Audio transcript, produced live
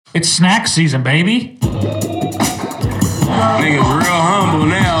It's snack season, baby. Niggas real humble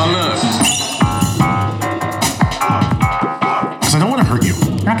now, look. Because I don't want to hurt you.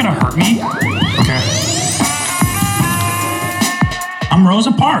 You're not gonna hurt me. Okay. I'm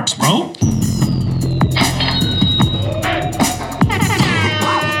Rosa Parks, bro.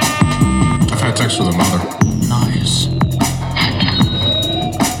 I've had sex with a mother. Nice.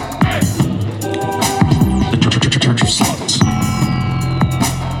 The Church of Sluts.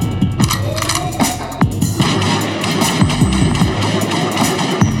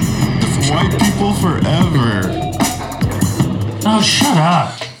 White people forever. Oh, shut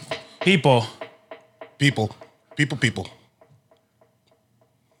up. People, People.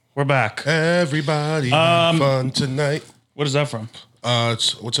 we're back. Everybody have fun tonight. What is that from?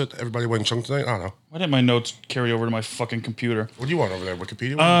 What's it? Everybody wearing chunk tonight? I don't know. Why didn't my notes carry over to my fucking computer? What do you want over there?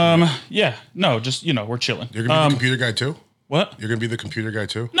 Wikipedia? Yeah, no, just, we're chilling. You're going to be the computer guy too? What? You're going to be the computer guy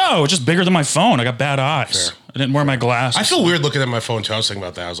too? No, it's just bigger than my phone. I got bad eyes. Fair. I didn't wear my glasses. I feel weird looking at my phone too. I was thinking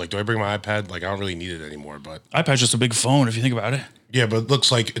about that. I was like, do I bring my iPad? Like, I don't really need it anymore, but... iPad's just a big phone if you think about it. Yeah, but it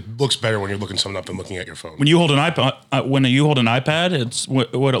looks better when you're looking something up than looking at your phone. When you hold an iPad, it's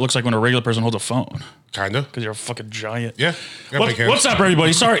what it looks like when a regular person holds a phone. Kinda. Because you're a fucking giant. Yeah. What's up,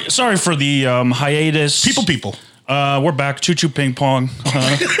 everybody? Sorry for the hiatus. People. We're back. Choo-choo ping pong.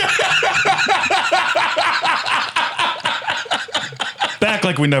 Back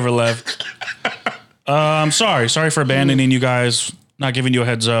like we never left. Sorry for abandoning you guys. Not giving you a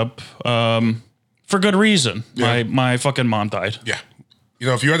heads up. For good reason. Yeah. My fucking mom died. Yeah. You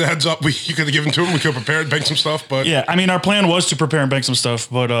know, if you had a heads up, you could have given to him. We could have prepared, banked some stuff, but... Yeah, I mean, our plan was to prepare and bank some stuff,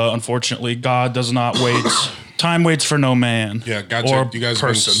 but unfortunately, God does not wait. Time waits for no man. Yeah, God or said you guys have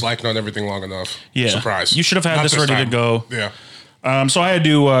been slacking on everything long enough. Yeah. Surprise. You should have had Not this ready time. to go. Yeah. So I had to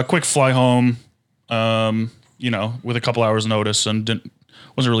do a quick fly home, with a couple hours notice and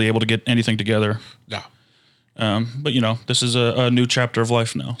wasn't really able to get anything together. No. But, this is a new chapter of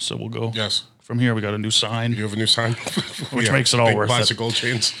life now, so we'll go. Yes. From here, we got a new sign. You have a new sign? Which makes it all worth it. Plastic gold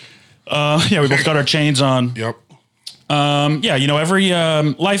chains. Yeah, we both got our chains on. Yep. Every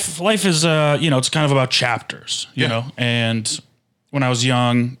life is it's kind of about chapters, you know. And when I was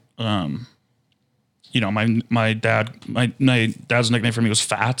young, my dad's nickname for me was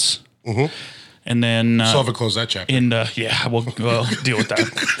Fats. Mm-hmm. And then Still haven't closed that chapter. We'll deal with that.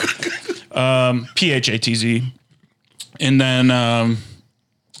 PHATZ. And then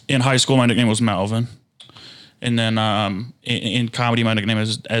in high school, my nickname was Melvin. And then in comedy, my nickname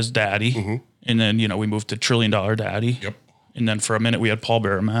is as Daddy. Mm-hmm. And then, we moved to $1 Trillion Daddy. Yep. And then for a minute, we had Paul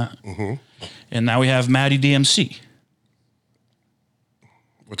Bear Matt. Mm-hmm. And now we have Maddie DMC.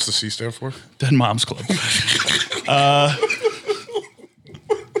 What's the C stand for? Dead Moms Club.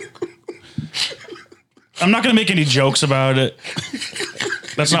 I'm not going to make any jokes about it.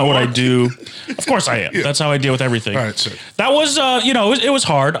 That's not what I do. Of course I am. Yeah. That's how I deal with everything. All right, sick. That was, it was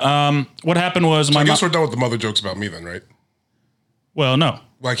hard. What happened was I guess we're done with the mother jokes about me then, right? Well, no.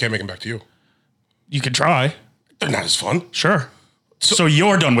 Well, I can't make them back to you. You could try. They're not as fun. Sure. So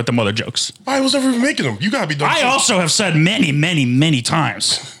you're done with the mother jokes. I was never even making them. You gotta be done. I also have said many, many, many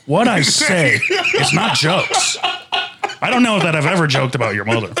times, what I say is not jokes. I don't know that I've ever joked about your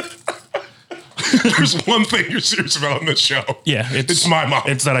mother. There's one thing you're serious about on this show. Yeah. It's my mom.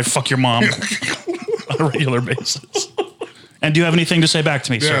 It's that I fuck your mom on a regular basis. And do you have anything to say back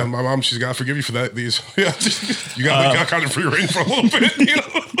to me, sir? Yeah, my mom, she's got to forgive you for that. You got kind of free reign for a little bit,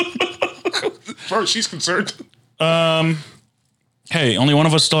 as far as she's concerned. Hey, only one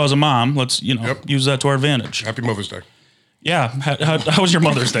of us still has a mom. Let's, use that to our advantage. Happy Mother's Day. Yeah. How was your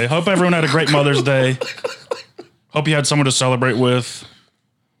Mother's Day? Hope everyone had a great Mother's Day. Hope you had someone to celebrate with.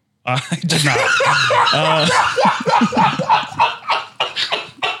 I did not.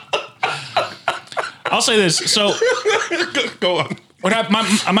 I'll say this. So, go on. What happened?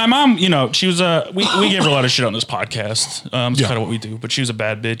 My mom, she was we gave her a lot of shit on this podcast. It's kind of what we do. But she was a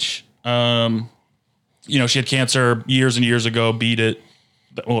bad bitch. She had cancer years and years ago. Beat it.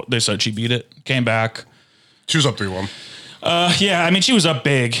 Well, they said she beat it. Came back. She was up 3-1. Yeah, I mean, she was up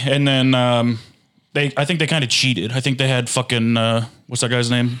big, and then I think they kind of cheated. I think they had fucking what's that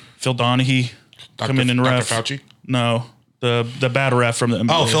guy's name? Phil Donahue come in and ref. Dr. Fauci? No, the bad ref from the NBA.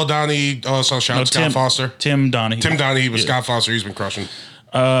 Oh, Phil Donahue. Oh, so Scott Foster. Tim Donahue. Tim Donahue with Scott Foster. He's been crushing.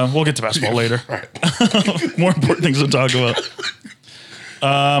 We'll get to basketball later. All right. More important things to talk about.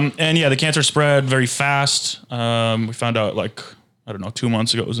 And the cancer spread very fast. We found out 2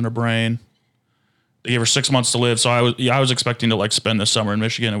 months ago it was in her brain. They gave her 6 months to live. So I was expecting to spend this summer in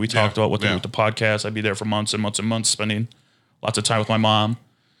Michigan, and we talked about what to do with the podcast. I'd be there for months and months and months, spending lots of time with my mom.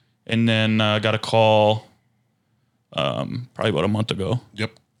 And then got a call probably about a month ago.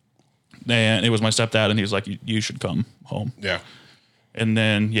 Yep. and it was my stepdad, and he was like, "You should come home." Yeah. And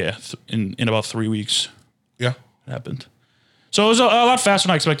then in about 3 weeks, Yeah. it happened. So it was a lot faster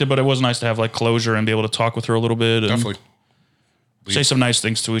than I expected, but it was nice to have like closure and be able to talk with her a little bit and Definitely. say some nice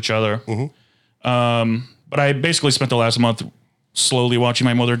things to each other. Mm-hmm. But I basically spent the last month slowly watching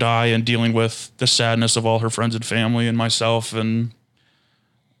my mother die and dealing with the sadness of all her friends and family and myself, and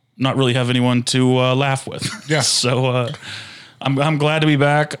not really have anyone to laugh with. Yeah. So I'm glad to be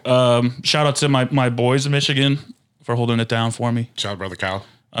back. Shout out to my boys in Michigan for holding it down for me. Shout out Brother Kyle.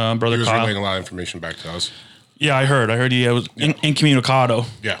 Brother He was Kyle. relaying a lot of information back to us. Yeah, I heard he was incommunicado.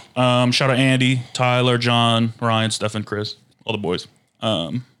 Yeah. Shout out Andy, Tyler, John, Ryan, Stephen, Chris, all the boys.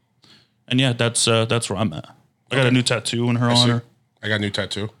 And yeah, that's where I'm at. I got a new tattoo in her honor. I got a new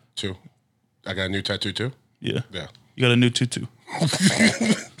tattoo too. I got a new tattoo too. Yeah. Yeah. You got a new tutu. I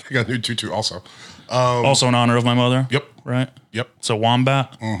got a new tutu also. Also in honor of my mother. Yep. Right? Yep. It's a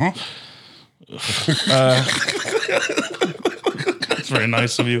wombat. Mm-hmm. That's very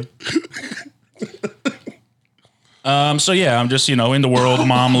nice of you. So yeah, I'm just, in the world,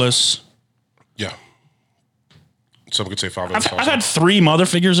 momless. Yeah. Some could say fatherless. I've had 3 mother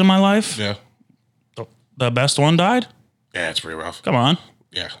figures in my life. Yeah. The best one died. Yeah, it's pretty rough. Come on.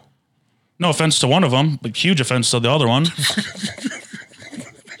 Yeah. No offense to one of them, but huge offense to the other one.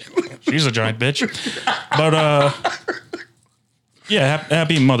 She's a giant bitch. But yeah,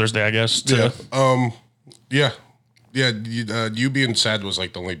 happy Mother's Day, I guess. Yeah. Yeah. Yeah. You being sad was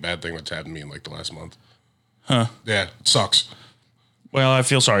like the only bad thing that's happened to me in like the last month. Huh. Yeah. It sucks. Well, I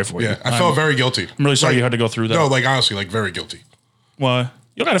feel sorry for you. Yeah. I felt very guilty. I'm really sorry Like, you had to go through that. No, like honestly, like very guilty. Why?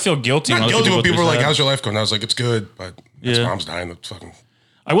 You gotta feel guilty. Not when guilty when people go were through like, that. "How's your life going?" I was like, "It's good," but his Yeah. mom's dying. That's fucking.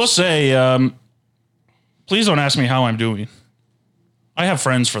 I will say, please don't ask me how I'm doing. I have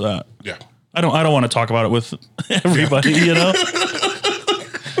friends for that. Yeah. I don't want to talk about it with everybody,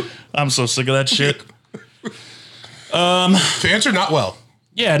 I'm so sick of that shit. To answer, not well.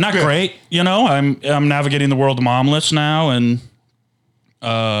 Yeah, not great. I'm navigating the world momless now, and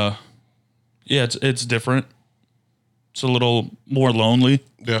yeah, it's different. It's a little more lonely.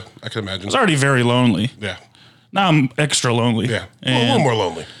 Yeah, I can imagine. It's already very lonely. Yeah. Now I'm extra lonely. Yeah. And, A little more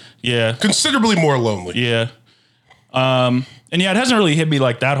lonely. Yeah. Considerably more lonely. Yeah. And yeah, it hasn't really hit me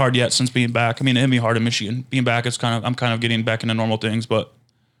like that hard yet since being back. I mean, it hit me hard in Michigan. Being back, I'm kind of getting back into normal things, but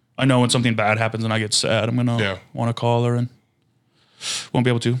I know when something bad happens and I get sad, I'm gonna want to call her and won't be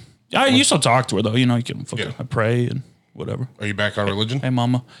able to. You still talk to her though. You can fucking I pray and whatever. Are you back on religion? Hey,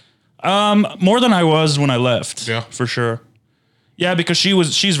 mama. More than I was when I left. Yeah. For sure. Yeah, because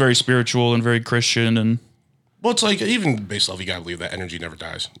she's very spiritual and very Christian and. Well, it's like even base level, you gotta believe that energy never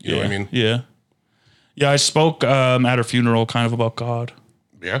dies. You know what I mean? Yeah. Yeah, I spoke at her funeral kind of about God.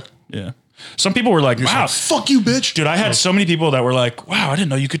 Yeah. Yeah. Some people were like, wow. Fuck you, bitch. Dude, I had so many people that were like, wow, I didn't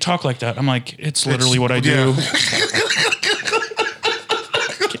know you could talk like that. I'm like, it's literally what I do.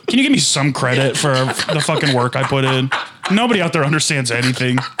 Can you give me some credit for the fucking work I put in? Nobody out there understands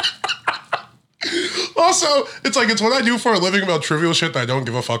anything. Also, it's what I do for a living about trivial shit that I don't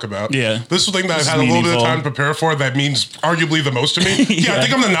give a fuck about. Yeah. This is the thing that This I've is had a little bit of meaningful. time to prepare for that means arguably the most to me. Yeah, I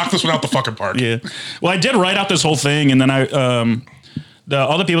think I'm gonna knock this one out the fucking park. Yeah. Well, I did write out this whole thing, and then the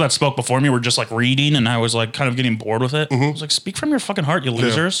other people that spoke before me were just like reading, and I was like kind of getting bored with it. I was like, speak from your fucking heart, you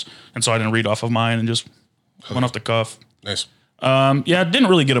losers. And so I didn't read off of mine and just went off the cuff. Nice. Yeah, it didn't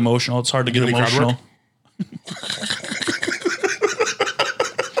really get emotional. It's hard to get any crowd emotional.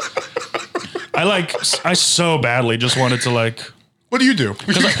 I so badly just wanted to What do you do?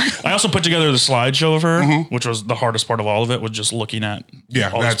 I also put together the slideshow of her, which was the hardest part of all of it, was just looking at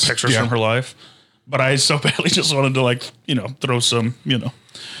all these pictures from her life. But I so badly just wanted to throw some,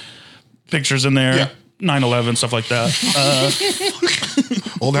 pictures in there. Yeah. 9/11, stuff like that.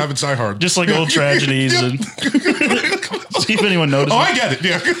 Old habits die hard. Just like old tragedies and see if anyone noticed. Oh, I get it.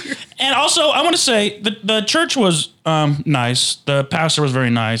 Yeah. And also, I want to say the church was nice. The pastor was very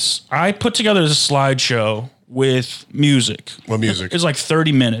nice. I put together this slideshow with music. What music? It's like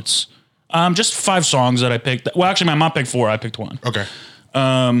 30 minutes. Just 5 songs that I picked. Well, actually, my mom picked 4. I picked 1. Okay.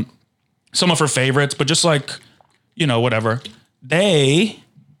 Some of her favorites, but just whatever. They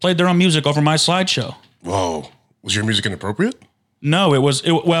played their own music over my slideshow. Whoa. Was your music inappropriate? No, it was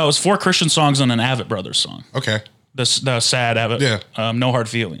 4 Christian songs and an Avett Brothers song. Okay. The sad Avett. Yeah. No Hard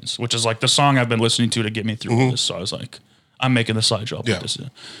Feelings, which is like the song I've been listening to get me through this. So I was like, I'm making the slideshow. I'll put this in.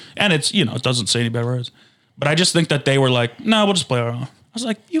 And it's, it doesn't say any bad words. But I just think that they were like, no, we'll just play our own. I was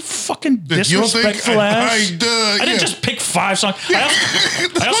like, you fucking disrespectful ass. I didn't just pick 5 songs.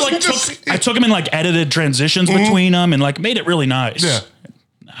 I also took them and edited transitions between them and made it really nice. Yeah.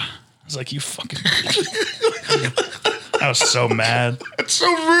 I was like, you fucking I was so mad. That's so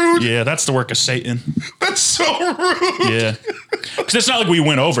rude. Yeah, that's the work of Satan. That's so rude. Yeah. Because it's not like we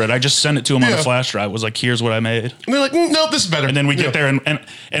went over it. I just sent it to him on a flash drive. It was like, here's what I made. And they're like, no, this is better. And then we get there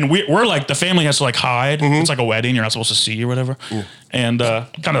and we're like, the family has to like hide. It's like a wedding. You're not supposed to see or whatever. And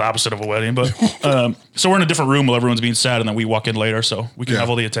kind of the opposite of a wedding. But so we're in a different room while everyone's being sad. And then we walk in later so we can have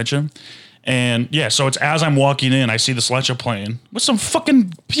all the attention. And yeah, so it's as I'm walking in, I see the slideshow playing with some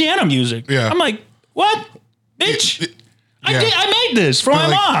fucking piano music. Yeah. I'm like, what? Bitch. I made this for my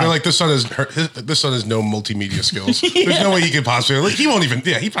like, mom. They're like, this son has no multimedia skills. There's no way he could possibly, like, he won't even,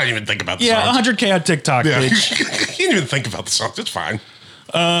 he probably even think about the songs. 100K on TikTok, bitch. He didn't even think about the songs. It's fine.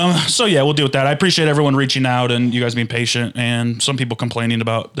 So yeah, we'll deal with that. I appreciate everyone reaching out and you guys being patient and some people complaining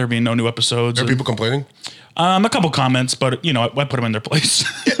about there being no new episodes. Are people complaining? A couple comments, but you know, I put them in their place.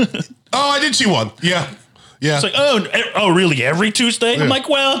 Oh, I did see one. Yeah. Yeah. It's like, oh, really? Every Tuesday? I'm like,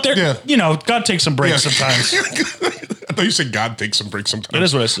 well, you know, God takes some breaks sometimes. I thought you said God takes some breaks sometimes. That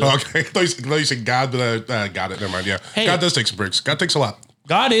is what I said. Okay. I thought you said God, but got it. Never mind. Yeah. Hey, God does take some breaks. God takes a lot.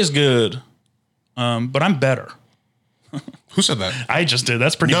 God is good, but I'm better. Who said that? I just did.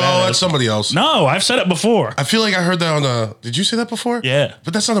 That's pretty bad. No, that's somebody else. No, I've said it before. I feel like I heard that on did you say that before? Yeah.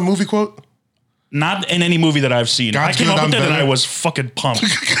 But that's not a movie quote? Not in any movie that I've seen. God's I came good, up with I'm it and better. I was fucking pumped.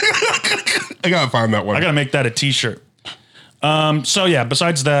 I gotta find that one. I gotta make that a t-shirt. So yeah,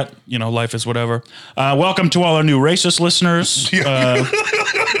 besides that, you know, life is whatever. Welcome to all our new racist listeners. We're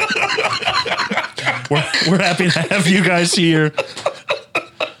happy to have you guys here.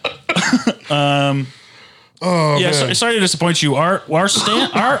 man. Sorry to disappoint you.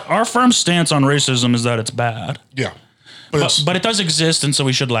 Our firm stance on racism is that it's bad. Yeah. But it does exist, and so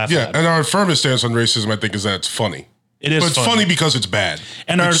we should laugh at it. And our firmest stance on racism, I think, is that it's funny. It is But it's funny because it's bad.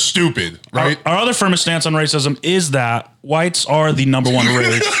 And it's stupid, right? Our other firmest stance on racism is that whites are the number one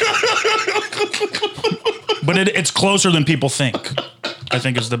race. But it's closer than people think. I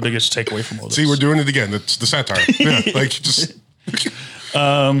think is the biggest takeaway from all this. See, we're doing it again. It's the satire. Yeah, like just.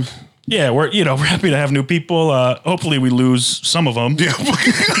 Yeah, we're happy to have new people. Hopefully, we lose some of them. Yeah.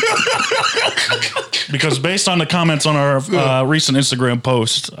 Because based on the comments on our recent Instagram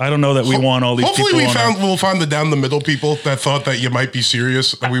post, I don't know that we want all these Hopefully people. we'll find the down the middle people that thought that you might be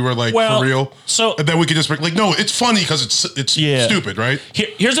serious and we were like for real. So and then we could just be like, no, it's funny because it's stupid, right?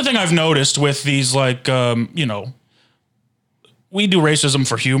 Here's the thing I've noticed with these, like, we do racism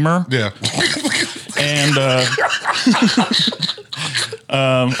for humor. Yeah. And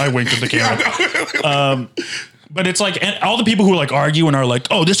I winked at the camera. But it's like, and all the people who like argue and are like,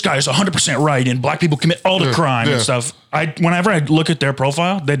 oh, this guy is 100% right and black people commit all the crime and stuff. Whenever I look at their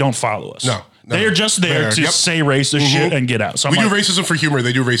profile, they don't follow us. No. They're just there to say racist shit and get out. So we do racism for humor.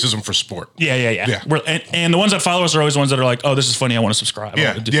 They do racism for sport. Yeah. And the ones that follow us are always the ones that are like, oh, this is funny. I want to subscribe.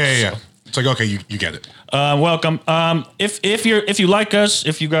 Yeah. It's like, okay, you get it. Welcome. If you like us,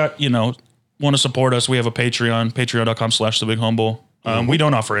 if you got, want to support us, we have a Patreon, patreon.com/thebighumble. We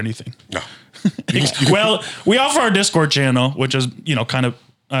don't offer anything. No. Well, we offer our Discord channel, which is, kind of,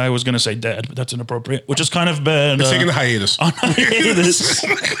 I was going to say dead, but that's inappropriate, which has kind of been It's taking a hiatus. on hiatus.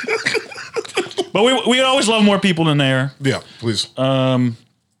 But we always love more people in there. Yeah, please.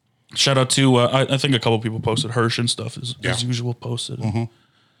 Shout out to, I think a couple people posted Hirsch and stuff as usual posted.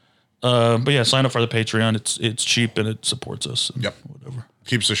 But yeah, sign up for the Patreon. It's cheap and it supports us. And whatever.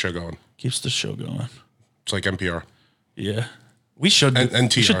 Keeps the show going. Keeps the show going. It's like NPR. Yeah. We should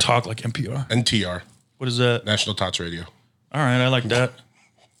NTR. We should talk like NPR. NTR. What is that? National Tots Radio. All right, I like that.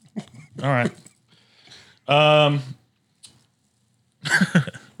 All right.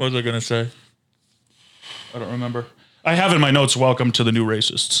 What was I going to say? I don't remember. I have in my notes, welcome to the new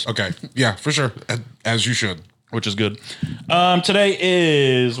racists. Okay. Yeah, for sure. As you should. Which is good. Today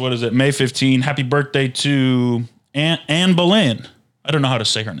is, May 15. Happy birthday to Anne Boleyn. I don't know how to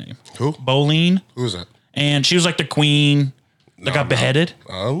say her name. Who? Boleyn. Who is that? And she was like the queen that got beheaded.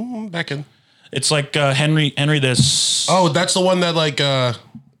 Oh, back in. It's like Henry this. Oh, that's the one that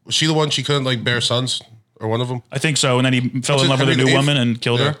was she the one she couldn't bear sons? Or one of them? I think so. And then he fell in love with a new woman and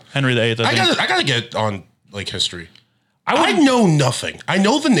killed her. Henry VIII. I gotta get on history. I know nothing. I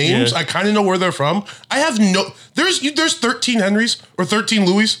know the names. I kind of know where they're from. I have there's 13 Henrys or 13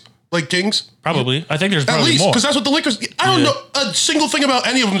 Louis, kings. Probably. I think there's probably at least more. because that's what the liquors. I don't know a single thing about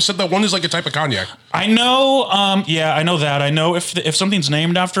any of them except that one is like a type of cognac. I know. I know that. I know if something's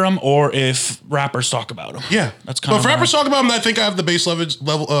named after them or if rappers talk about them. Yeah, that's kind of. But if rappers talk about them, I think I have the base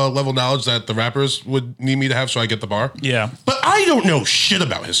level knowledge that the rappers would need me to have, so I get the bar. Yeah, but I don't know shit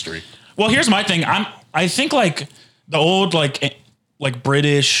about history. Well, here's my thing. I think the old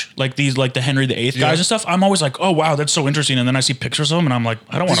British, these the Henry VIII guys and stuff. I'm always like, oh wow, that's so interesting. And then I see pictures of them, and I'm like,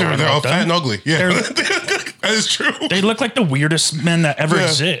 I don't want to. They're all fat and ugly. Yeah. That is true. They look like the weirdest men that ever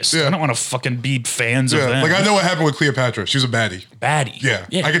exist. Yeah. I don't want to fucking be fans of them. Like I know what happened with Cleopatra. She was a baddie. Baddie. Yeah.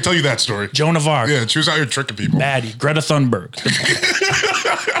 I can tell you that story. Joan of Arc. Yeah, she was out here tricking people. Baddie. Greta Thunberg.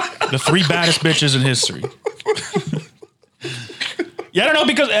 The three baddest bitches in history. Yeah, I don't know,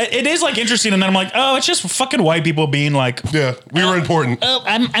 because it is like interesting, and then I'm like, oh, it's just fucking white people being like, yeah, we were important. Oh,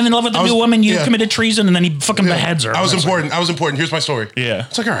 I'm in love with the new woman. You committed treason, and then he fucking beheads her. I was important. Here's my story. Yeah,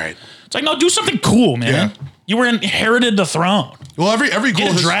 it's like, all right. It's like, no, do something cool, man. Yeah. You were inherited the throne. Well, every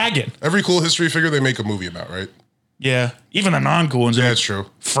cool dragon. Every cool history figure they make a movie about, right? Yeah, even the non-cool ones. Yeah, it's true.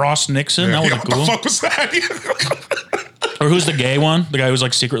 Frost Nixon. That was cool. What the fuck was that? Or who's the gay one? The guy who's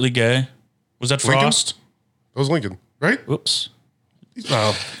like secretly gay. Was that Frost? That was Lincoln, right? Whoops.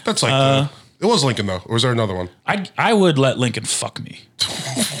 No, that's like it was Lincoln though. Or was there another one? I would let Lincoln fuck me.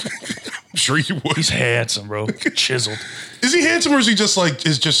 I'm sure you would. He's handsome, bro. Chiseled. Is he handsome, or is he just like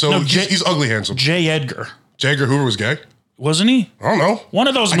he's ugly handsome? J. Edgar Hoover was gay, wasn't he? I don't know. One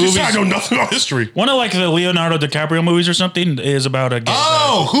of those movies. I know nothing about history. One of like the Leonardo DiCaprio movies or something is about a gay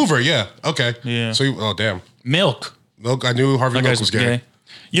guy. Hoover. Yeah. Okay. Yeah. So damn. Milk. I knew Harvey Milk was gay.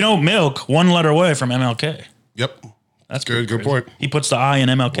 You know, Milk, one letter away from MLK. Yep. That's good. Good point. He puts the I in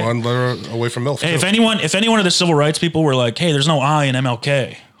MLK. One letter away from MILF. Hey, if anyone of the civil rights people were like, hey, there's no I in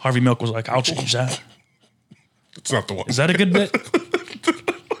MLK, Harvey Milk was like, I'll change that. That's not the one. Is that a good bit? Do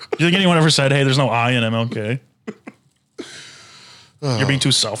you think anyone ever said, hey, there's no I in MLK? You're being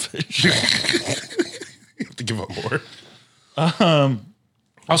too selfish. You have to give up more.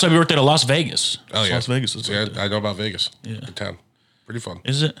 Also, happy birthday to Las Vegas. Oh, yeah. Las Vegas is I know about Vegas. Yeah. Good town. Pretty fun.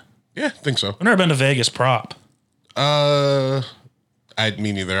 Is it? Yeah, I think so. I've never been to Vegas prop.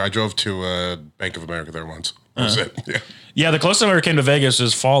 Me neither. I drove to Bank of America there once. That was it. Yeah. Yeah, the closest I ever came to Vegas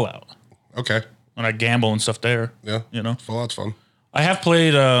is Fallout. Okay. When I gamble and stuff there. Yeah. You know? Fallout's fun. I have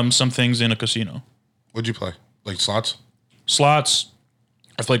played some things in a casino. What'd you play? Like slots? Slots.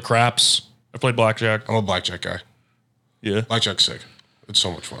 I've played craps. I played blackjack. I'm a blackjack guy. Yeah. Blackjack's sick. It's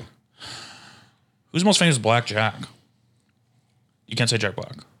so much fun. Who's the most famous blackjack? You can't say Jack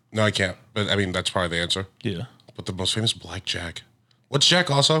Black. No, I can't. But I mean, that's probably the answer. Yeah. But the most famous blackjack. What's Jack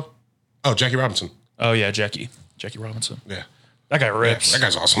also? Oh, Jackie Robinson. Oh, yeah, Jackie Robinson. Yeah. That guy rips. Yeah, that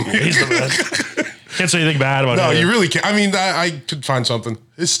guy's awesome. He's the best. Can't say anything bad about him. No, you really can't. I mean, I could find something.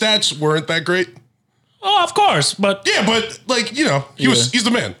 His stats weren't that great. Oh, of course, but yeah, but like he's the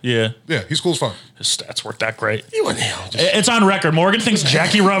man. Yeah, he's cool as fuck. His stats weren't that great. Just, it's on record. Morgan thinks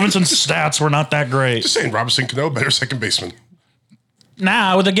Jackie Robinson's stats were not that great. Just saying, Robinson Cano better second baseman.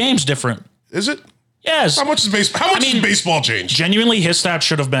 Nah, the game's different. Is it? Yes. How much is baseball change? Genuinely, his stats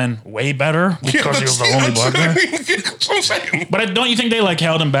should have been way better because he was the only black guy. That's what I'm saying. But don't you think they like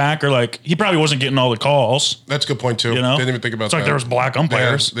held him back, or like he probably wasn't getting all the calls? That's a good point too. You know, didn't even think about it's that. Like there was black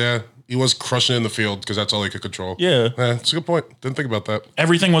umpires. Yeah. He was crushing it in the field because that's all he could control. Yeah. That's a good point. Didn't think about that.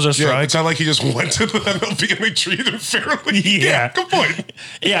 Everything was a strike. Yeah, it's not like he just went to the MLB and they treated him fairly. Yeah. Good point.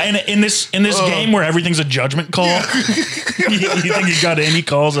 Yeah, and in this game where everything's a judgment call, you think he got any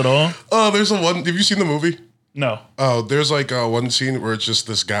calls at all? Oh, there's one. Have you seen the movie? No. Oh, there's like one scene where it's just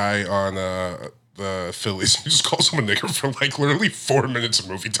this guy on the Phillies. He just calls him a nigger for like literally 4 minutes of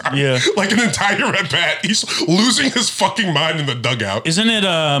movie time. Yeah. Like an entire at bat. He's losing his fucking mind in the dugout. Isn't it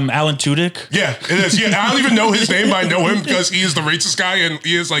Alan Tudyk? Yeah, it is. Yeah, I don't even know his name, but I know him because he is the racist guy and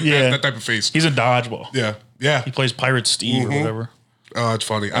he is like that type of face. He's a dodgeball. Yeah. Yeah. He plays Pirate Steve or whatever. Oh, it's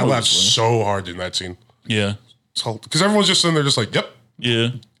funny. I laughed so hard in that scene. Yeah. Because everyone's just sitting there just like, yep.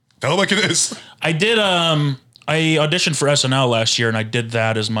 Yeah. Tell it like it is. I did I auditioned for SNL last year and I did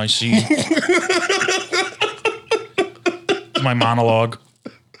that as my scene. My monologue.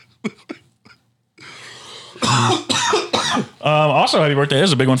 Also, happy birthday. This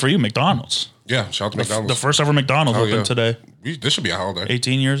is a big one for you, McDonald's. Yeah, shout out to McDonald's. The first ever McDonald's opened today. This should be a holiday.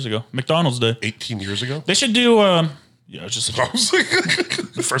 18 years ago. McDonald's Day. 18 years ago? They should do, it's just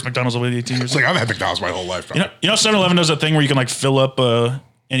the first McDonald's opened 18 years ago. I've had McDonald's my whole life. You know 7-Eleven does that thing where you can like fill up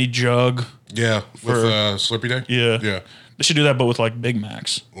any jug. Yeah, with Slurpee Day? Yeah. Yeah. They should do that, but with like Big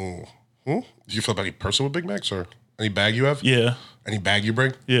Macs. Do you fill up any person with Big Macs or any bag you have? Yeah. Any bag you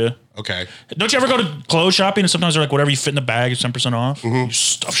bring? Yeah. Okay. Don't you ever go to clothes shopping and sometimes they're like, whatever you fit in the bag is 10% off? You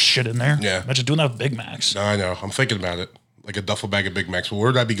stuff shit in there. Yeah. Imagine doing that with Big Macs. No, I know. I'm thinking about it. Like a duffel bag of Big Macs. Well,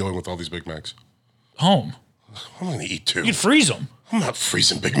 where'd I be going with all these Big Macs? Home. I'm going to eat two. You can freeze them. I'm not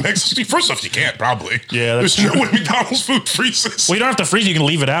freezing Big Macs. First off, you can't probably. Yeah, that's there's no way McDonald's food freezes. Well, you don't have to freeze. You can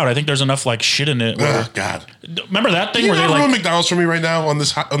leave it out. I think there's enough like shit in it. God. Remember that thing You where they ruin like McDonald's for me right now on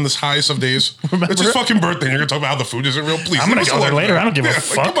this highest of days. It's his fucking birthday. And you're gonna talk about how the food isn't real. Please, I'm gonna go there later. I don't give a like,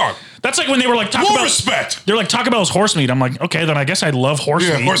 fuck. come on. That's like when they were like Taco More Bell. respect. They're like Taco Bell's horse meat. I'm like, okay, then I guess I love horse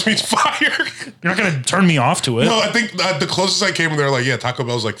Yeah, meat. horse meat's fire. You're not gonna turn me off to it. No, I think the closest I came, they're like, yeah, Taco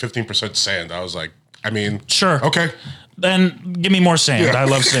Bell's like 15% sand. I was like, I mean, Sure. okay. Then give me more sand. Yeah. I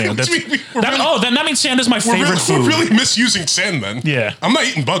love sand. That's, then that means sand is my We're favorite really, food. we're really misusing sand then. Yeah. I'm not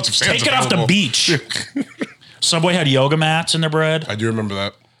eating bugs if sand's Take it off the available. beach. Subway had yoga mats in their bread. I do remember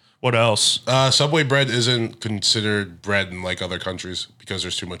that. What else? Subway bread isn't considered bread in like other countries because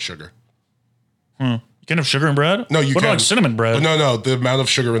there's too much sugar. You can have sugar in bread? No, you What can. about like cinnamon bread? No. The amount of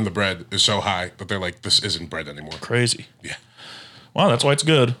sugar in the bread is so high that they're like, this isn't bread anymore. Crazy. Yeah. Wow, that's why it's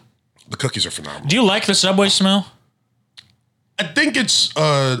good. The cookies are phenomenal. Do you like the Subway smell? I think it's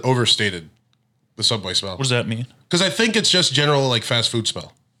overstated, the Subway smell. What does that mean? Because I think it's just general like fast food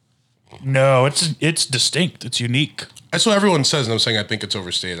smell. No, it's distinct. It's unique. That's what everyone says, and I'm saying I think it's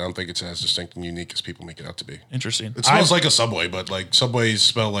overstated. I don't think it's as distinct and unique as people make it out to be. Interesting. It smells like a Subway, but like Subways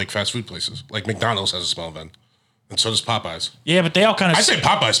smell like fast food places. Like McDonald's has a smell then, and so does Popeyes. Yeah, but they all kind of. I say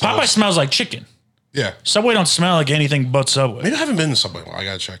Popeyes smells. Popeye smells like chicken. Yeah. Subway don't smell like anything but Subway. Maybe I haven't been to Subway. Well, I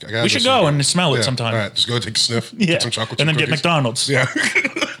gotta check. We should go and smell it sometime. All right, just go take a sniff. Yeah, Get some chocolate and then chip get cookies. McDonald's. Yeah.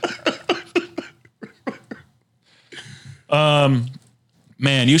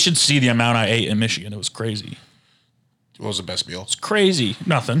 Man, you should see the amount I ate in Michigan. It was crazy. What was the best meal? It's crazy.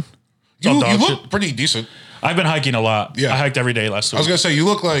 Nothing. It's all You dog look shit. pretty decent. I've been hiking a lot. Yeah. I hiked every day last week. I was gonna say you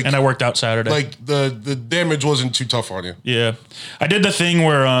look like and I worked out Saturday. like the damage wasn't too tough on you. Yeah, I did the thing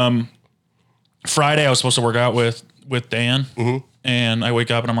where Friday I was supposed to work out with Dan, and I wake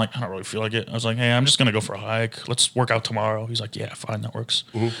up and I'm like, I don't really feel like it. I was like, hey, I'm just gonna go for a hike. Let's work out tomorrow. He's like, yeah, fine, that works.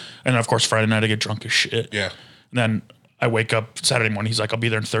 And then of course Friday night I get drunk as shit. Yeah. And then I wake up Saturday morning. He's like, I'll be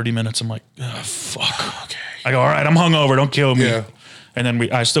there in 30 minutes. I'm like, oh, fuck. Okay. I go, all right, I'm hungover. Don't kill me. Yeah. And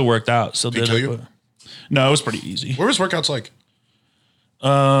then I still worked out. Still did kill it. you? But no, it was pretty easy. What was workouts like?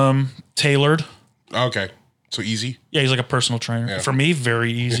 Tailored. Okay. So easy. Yeah, he's like a personal trainer. Yeah. For me,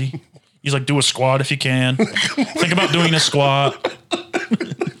 very easy. He's like, do a squat if you can. Think about doing a squat.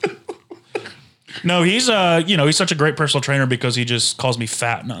 No, he's he's such a great personal trainer because he just calls me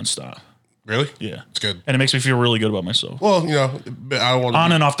fat nonstop. Really? Yeah. It's good. And it makes me feel really good about myself. Well, I don't want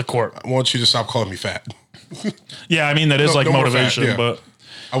On and off the court. I want you to stop calling me fat. Yeah, I mean, that is like no more fat, motivation, yeah. but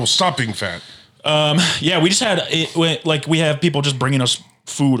I will stop being fat. yeah, we just had we have people just bringing us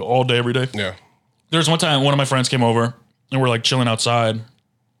food all day, every day. Yeah. There's one time one of my friends came over and we're like chilling outside,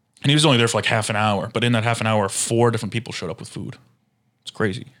 and he was only there for like half an hour. But in that half an hour, 4 different people showed up with food. It's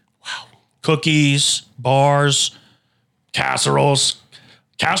crazy. Wow. Cookies, bars, casseroles.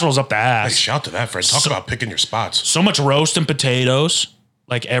 Casseroles up the Hey, ass. shout to that, friend. Talk about picking your spots. So much roast and potatoes.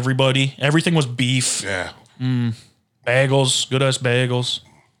 Like everything was beef. Yeah. Bagels, good ass bagels.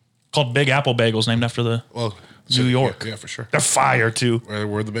 Called Big Apple Bagels, named after the Well, New York. Yeah, for sure. They're fire too.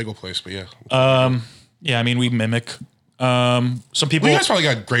 We're the bagel place, but yeah. Yeah, I mean we mimic. Some people. Well, you guys probably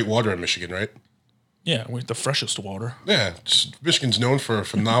got great water in Michigan, right? Yeah, we're the freshest water. Yeah. Michigan's known for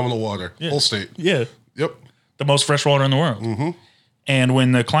phenomenal water. Whole state. Yeah, Yep. the most fresh water in the world. Mm-hmm. And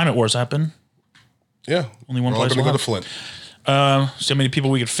when the climate wars happen, Yeah. Only one We're all place gonna will go to Flint. so many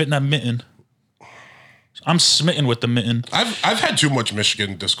people we could fit in that mitten. I'm smitten with the mitten. I've had too much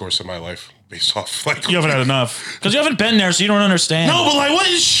Michigan discourse in my life based off like You haven't had enough because you haven't been there, so you don't understand. No, but like, what?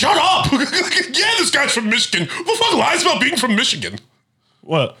 Shut up! Yeah, this guy's from Michigan. Who the fuck lies about being from Michigan?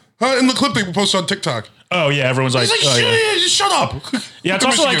 What? In the clip they posted on TikTok. Oh yeah, everyone's like, He's like, oh, yeah. shut up. Yeah, it's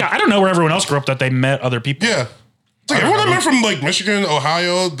also like I don't know where everyone else grew up that they met other people. Yeah. It's like everyone I met from like Michigan,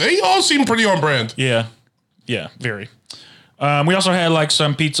 Ohio, they all seem pretty on brand. Yeah, yeah, very. We also had like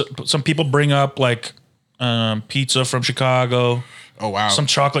some pizza. Some people bring up like pizza from Chicago. Oh wow. Some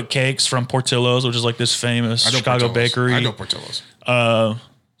chocolate cakes from Portillo's, which is like this famous Chicago Portillo's. bakery. I know Portillo's.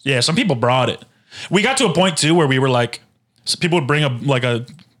 Yeah, some people brought it. We got to a point too where we were like, people would bring a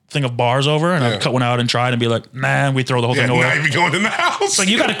thing of bars over, and I'd cut one out and try it and be like, nah, we throw the whole Yeah, thing away. not even going in the house. Like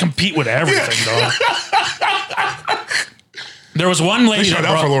you got to compete with everything, dog. There was one lady. Shout that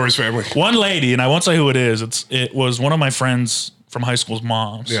out brought- for Lori's family. One lady, and I won't say who it is. It was one of my friends from high school's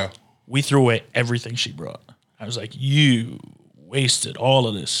moms. Yeah. We threw away everything she brought. I was like, you wasted all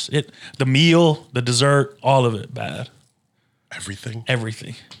of this. The meal, the dessert, all of it bad. Everything.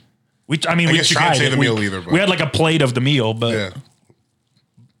 Everything. I We guess tried you can't say it. the meal either, but We had like a plate of the meal, but yeah.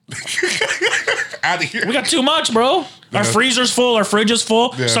 Out of here. we got too much, bro. Our freezer's full. Our fridge is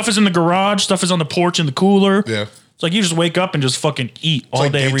full. Yeah. Stuff is in the garage. Stuff is on the porch in the cooler. Yeah. It's like you just wake up and just fucking eat all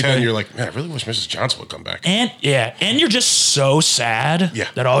like day, every 10, day. You're like, man, I really wish Mrs. Johnson would come back. And you're just so sad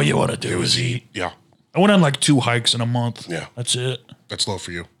that all you want to do is eat. Yeah. I went on like 2 hikes in a month. Yeah. That's it. That's low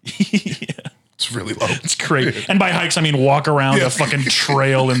for you. Yeah. It's really low. It's great. And by hikes, I mean walk around a fucking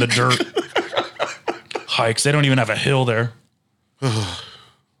trail in the dirt. Hikes. They don't even have a hill there.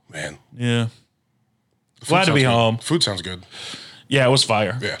 Man. Yeah. Glad to be home. Food sounds good. Yeah, it was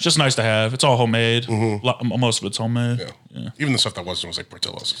fire. Yeah. It's just nice to have. It's all homemade. Most of it's homemade. Yeah. Even the stuff that wasn't was like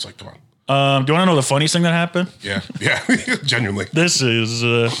Portillo's. It's like, come on. Do you want to know the funniest thing that happened? Yeah. Yeah. Genuinely. This is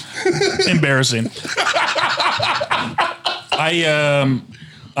embarrassing.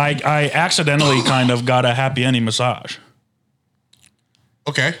 I accidentally kind of got a happy ending massage.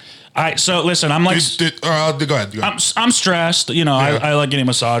 Okay. So listen, I'm like, go ahead. I'm stressed. You know, I like getting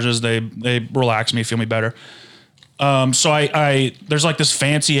massages. They relax me, feel me better. So I there's like this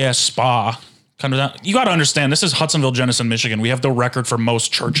fancy ass spa kind of. You got to understand, this is Hudsonville, Jenison, Michigan. We have the record for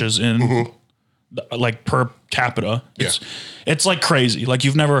most churches in like per capita. It's like crazy. Like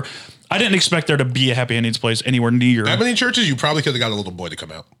I didn't expect there to be a happy endings place anywhere near. That many churches, you probably could have got a little boy to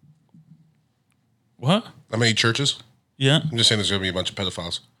come out. What? That many churches? Yeah. I'm just saying there's going to be a bunch of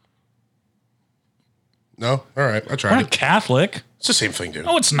pedophiles. No? All right. I tried We're it. not Catholic. It's the same thing, dude.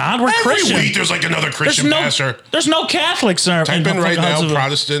 No, it's not. We're Every Christian. week there's like another Christian pastor. There's no Catholics in our Type in right now, Hudsonville.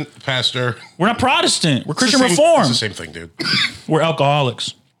 Protestant pastor. We're not Protestant. We're It's the Christian same- Reformed. It's the same thing, dude. We're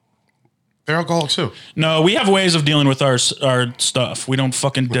alcoholics. They're alcoholics too. No, we have ways of dealing with our stuff. We don't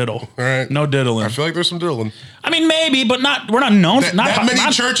fucking diddle. All right. No diddling. I feel like there's some diddling. I mean, maybe, but not. We're not known. That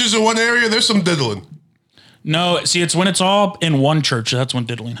many churches in one area, there's some diddling. No, see, it's when it's all in one church. That's when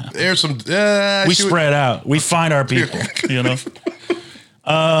diddling happens. There's some. We spread out. We find our people. You know.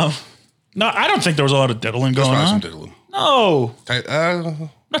 No, I don't think there was a lot of diddling going There's on. some diddling. No, I'm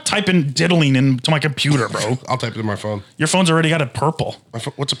not typing diddling into my computer, bro. I'll type it in my phone. Your phone's already got a purple.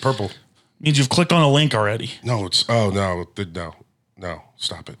 What's a purple? Means you've clicked on a link already. No, it's. Oh no!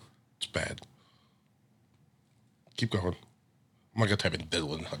 Stop it. It's bad. Keep going. I'm not gonna type in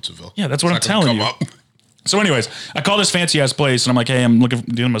diddling Hudsonville. Yeah, that's what I'm telling you. So, anyways, I call this fancy ass place and I'm like, hey, I'm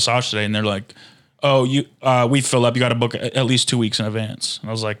doing a massage today, and they're like, oh, we fill up. You got to book at least 2 weeks in advance. And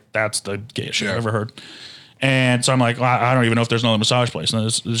I was like, that's the gayest shit I've ever heard. And so I'm like, well, I don't even know if there's another massage place. And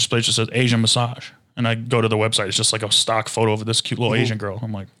this place just says Asian massage. And I go to the website. It's just like a stock photo of this cute little Asian girl.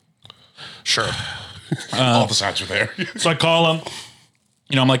 I'm like, sure. All the signs are there. So I call them.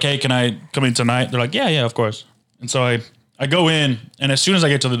 You know, I'm like, hey, can I come in tonight? They're like, yeah, of course. And so I go in, and as soon as I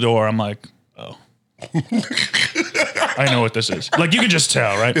get to the door, I'm like, oh. I know what this is. Like, you can just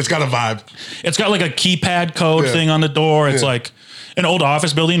tell, right? It's got a vibe. It's got like a keypad code thing on the door. It's like an old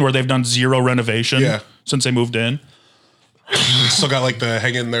office building where they've done zero renovation since they moved in. Still got like the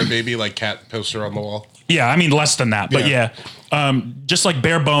hang in there baby like cat poster on the wall. Yeah, I mean less than that, but just like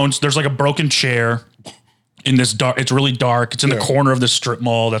bare bones. There's like a broken chair in this dark. It's really dark. It's in the corner of this strip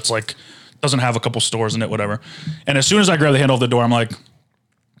mall that's like doesn't have a couple stores in it, whatever. And as soon as I grab the handle of the door, I'm like,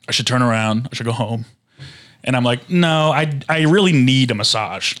 I should turn around. I should go home. And I'm like, no, I really need a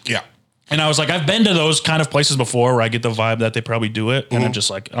massage. Yeah. And I was like, I've been to those kind of places before where I get the vibe that they probably do it. And I'm just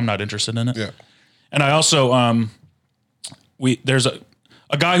like, I'm not interested in it. Yeah. And I also, there's a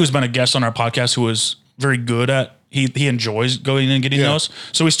guy who's been a guest on our podcast who is very good at, he enjoys going and getting those.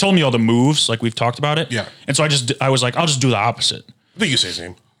 So he's told me all the moves, like we've talked about it. Yeah. And so I was like, I'll just do the opposite. I think you say his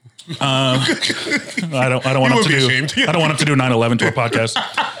name. I don't want him to do, I don't want him to do 9/11 to our podcast.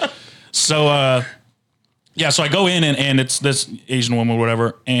 So, so I go in and it's this Asian woman or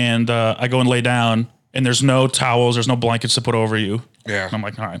whatever. And, I go and lay down and there's no towels. There's no blankets to put over you. Yeah. And I'm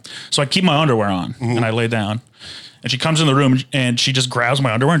like, all right. So I keep my underwear on and I lay down and she comes in the room and she just grabs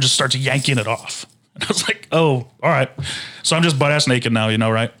my underwear and just starts yanking it off. And I was like, oh, all right. So I'm just butt ass naked now, you know,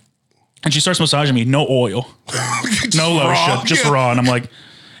 right? And she starts massaging me. No oil, no lotion, just raw. And I'm like,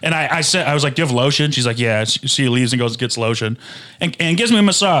 and I was like, do you have lotion? She's like, yeah. She leaves and goes, gets lotion and gives me a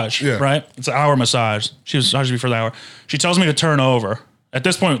massage, right? It's an hour massage. She massages me for the hour. She tells me to turn over. At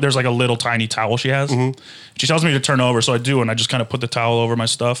this point, there's like a little tiny towel she has. She tells me to turn over. So I do. And I just kind of put the towel over my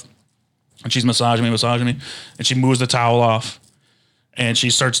stuff and she's massaging me. And she moves the towel off and she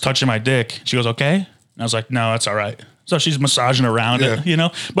starts touching my dick. She goes, okay. And I was like, no, that's all right. So she's massaging around it, you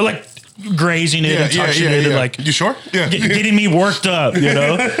know, but like grazing it and touching it and like, you sure? Yeah. Getting me worked up, you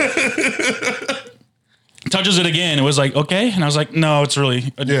know, touches it again. It was like, okay. And I was like, no, it's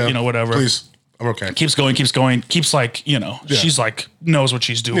really, you know, whatever. Please. I'm okay. Keeps going. Keeps like, you know, she's like, knows what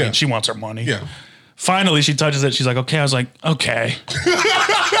she's doing. Yeah. She wants her money. Yeah. Finally, she touches it. She's like, okay. I was like, okay.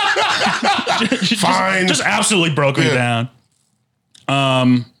 Fine. Just absolutely broke me down.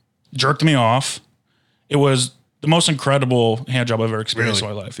 Jerked me off. It was the most incredible hand job I've ever experienced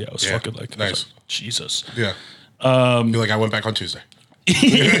Really? in my life. Yeah, it was fucking like, I was Nice. like, Jesus. Yeah. You're like, I went back on Tuesday.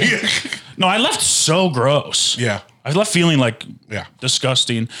 No, I left so gross. Yeah. I left feeling like Yeah.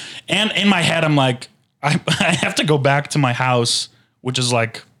 disgusting. And in my head, I'm like, I have to go back to my house, which is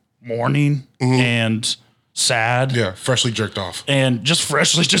like mourning and sad. Yeah. Freshly jerked off. And just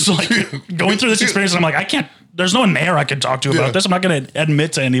freshly, just like going through this experience. And I'm like, I can't, there's no one there I can talk to about this. I'm not going to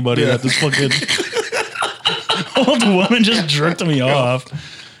admit to anybody that this fucking old woman just jerked me off.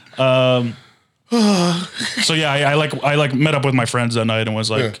 So yeah, I like met up with my friends that night and was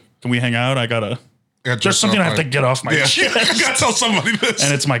like, can we hang out? I gotta, there's something I have to get off my chest. I gotta tell somebody this.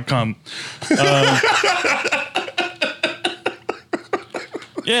 And it's my cum.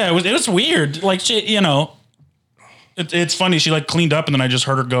 Yeah, it was weird. Like she, you know, it's funny. She like cleaned up and then I just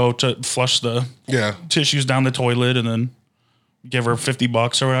heard her go to flush the tissues down the toilet and then give her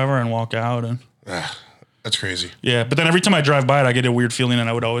 $50 or whatever and walk out. And that's crazy. Yeah, but then every time I drive by it, I get a weird feeling and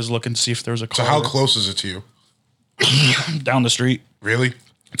I would always look and see if there was a car. So how close is it to you? Down the street. Really?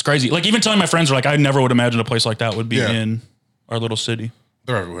 It's crazy. Like even telling my friends are like, I never would imagine a place like that would be in our little city.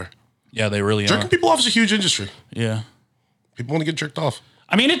 They're everywhere. Yeah, they really Jerking are. people off is a huge industry. Yeah. People want to get jerked off.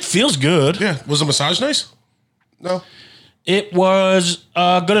 I mean, it feels good. Yeah. Was the massage nice? No. It was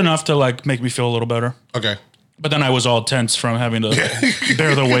good enough to like make me feel a little better. Okay. But then I was all tense from having to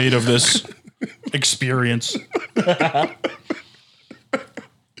bear the weight of this experience.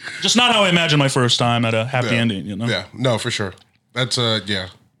 Just not how I imagined my first time at a happy ending, you know? Yeah. No, for sure. That's yeah.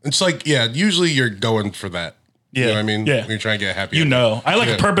 It's like, usually you're going for that. Yeah. You know what I mean? Yeah. When you're trying to get a happy You ending. know. I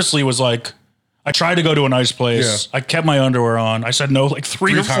like purposely was like, I tried to go to a nice place. Yeah. I kept my underwear on. I said no like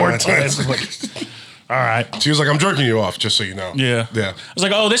three or four times. times. Like, all right. She was like, I'm jerking you off, just so you know. Yeah. Yeah. I was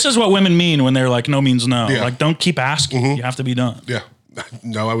like, oh, this is what women mean when they're like, no means no. Yeah. Like, don't keep asking. You have to be done. Yeah.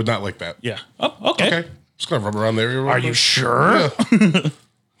 No, I would not like that. Yeah. Oh, okay. Okay. Just gonna rub around there. Are you sure? Yeah.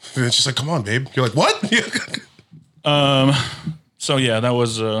 And she's like, come on, babe. You're like, what? So yeah, that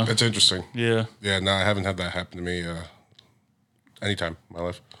was That's interesting. yeah. Yeah, no, I haven't had that happen to me anytime in my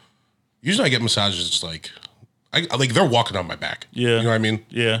life. Usually I get massages, it's like, like they're walking on my back. Yeah. You know what I mean?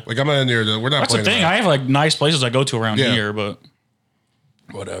 Yeah. Like I'm not in there, we're not That's the playing thing. around. I have like nice places I go to around Yeah. here, but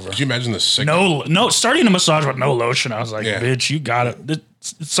whatever. Could you imagine the sick? No, starting a massage with no lotion. I was like, Yeah. bitch, you got it.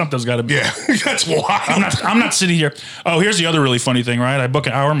 Something's got to be. Yeah, that's wild. I'm not sitting here. Oh, here's the other really funny thing, right? I book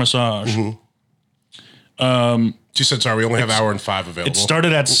an hour massage. She said, sorry, we only have hour and 5 available. It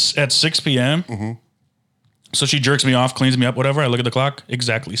started at 6 p.m. So she jerks me off, cleans me up, whatever. I look at the clock,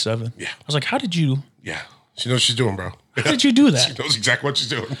 exactly 7. Yeah. I was like, how did you She knows what she's doing, bro. do that? She knows exactly what she's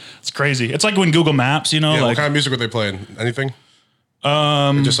doing. It's crazy. It's like when Google Maps, you know, Yeah, what like kind of music were they playing? Anything?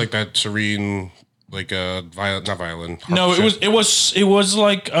 Or just like that serene, like violin, not violin. no, harp shit? it was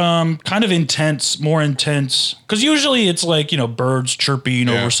like kind of intense, more intense. Because usually it's like, you know, birds chirping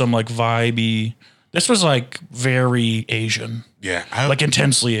Yeah. over some like vibey. This was like very Asian, Yeah, I like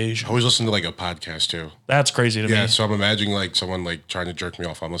intensely Asian. always listen to like a podcast too. That's crazy to Yeah, me. so I'm imagining like someone like trying to jerk me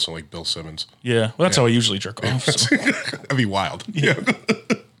off. I'm listening to like Bill Simmons. Yeah, well, that's how I usually jerk off. So. That'd be wild. Yeah.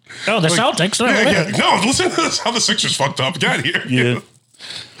 Oh, the Celtics. Yeah. No, listen to this. How the Sixers fucked up. Get out of here. Yeah.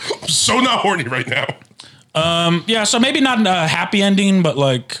 I'm so not horny right now. Yeah, so maybe not a happy ending, but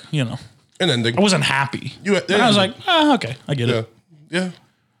like, you know, An ending. I wasn't happy. You- I was like, okay, I get Yeah. it. Yeah.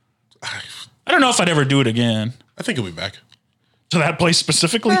 I don't know if I'd ever do it again. I think he'll be back. To that place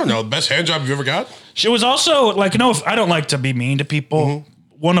specifically? I don't know. Best hand job you've ever got? She was also like, no, I don't like to be mean to people. Mm-hmm.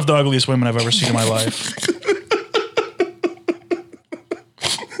 One of the ugliest women I've ever seen in my life.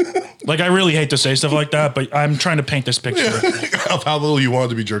 Like, I really hate to say stuff like that, but I'm trying to paint this picture. Of how little you wanted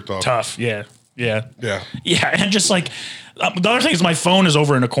to be jerked off. Tough, yeah. Yeah. Yeah, and just like, the other thing is my phone is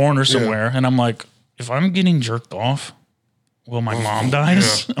over in a corner somewhere, and I'm like, if I'm getting jerked off, well, my mom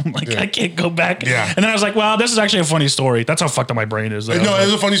dies. Yeah. I'm like, Yeah. I can't go back. Yeah. And then I was like, well, this is actually a funny story. That's how fucked up my brain is. No,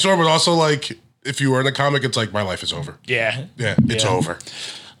 it's a funny story, but also like if you were in a comic, it's like my life is over. Yeah. Yeah, it's over.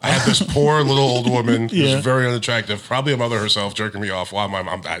 I had this poor little old woman who's very unattractive, probably a mother herself, jerking me off while my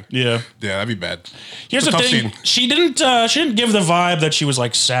mom died. Yeah. Yeah, that'd be bad. Here's It's the a tough thing. scene. She didn't give the vibe that she was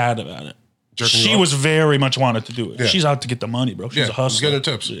like sad about it. Jerking you She off? was very much wanted to do it. Yeah. She's out to get the money, bro. She's Yeah, a she's hustler. getting her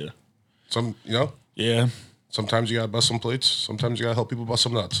tips. Yeah. Some, you know, Yeah. sometimes you gotta bust some plates. Sometimes you gotta help people bust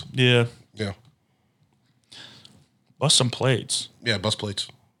some nuts. Yeah. Yeah. Bust some plates. Yeah, bust plates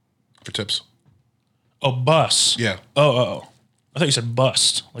for tips. Oh, bus. Yeah. Oh. I thought you said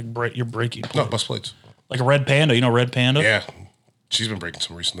bust. Like you're breaking. No, bust plates. Like a red panda. You know Red Panda? Yeah. She's been breaking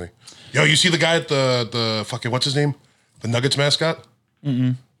some recently. Yo, you see the guy at the fucking, what's his name? The Nuggets mascot?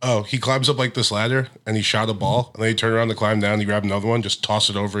 Mm-mm. Oh, he climbs up like this ladder and he shot a ball and then he turned around to climb down. He grabbed another one, just tossed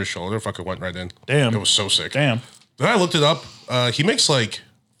it over his shoulder. Fucking went right in. Damn. It was so sick. Damn. Then I looked it up. He makes like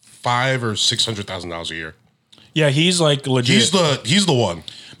 $500,000 or $600,000 a year. Yeah, he's like legit. He's the one.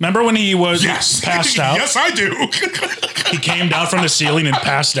 Remember when he was passed out? Yes, I do. He came down from the ceiling and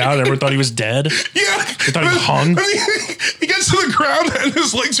passed out. Everyone thought he was dead. Yeah. They thought he hung. He gets to the ground and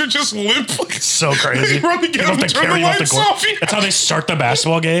his legs are just limp. So crazy. They run to get him, turn the lights off. That's how they start the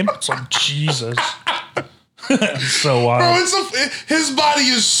basketball game. It's like, Jesus. So wild. Bro, his body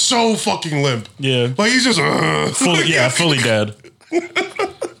is so fucking limp. Yeah. Like he's just fully dead.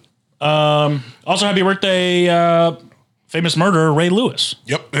 Also, happy birthday, famous murderer Ray Lewis.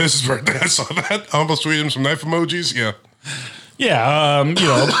 Yep, this is birthday. I saw that. I almost tweeted him some knife emojis. Yeah. Yeah,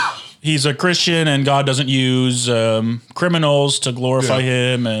 he's a Christian and God doesn't use criminals to glorify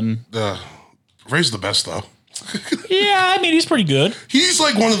him. And Ray's the best, though. yeah, I mean, he's pretty good. He's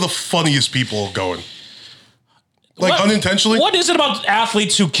like one of the funniest people going. Like unintentionally. What is it about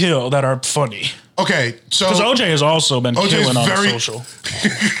athletes who kill that are funny? Okay, so because OJ has also been killing on social,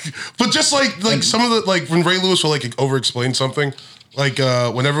 but just like some of the like when Ray Lewis will like over explain something, like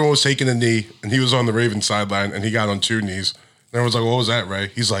when everyone was taking a knee and he was on the Ravens sideline and he got on 2 knees, and everyone's like, "What was that, Ray?"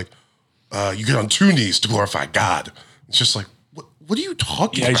 He's like, "You get on 2 knees to glorify God." It's just like, what are you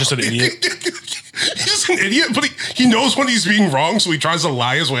talking about? He's just an idiot. He's just an idiot, but he knows when he's being wrong, so he tries to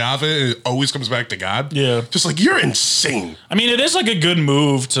lie his way out of it, and it always comes back to God. Yeah. Just like, you're insane. I mean, it is like a good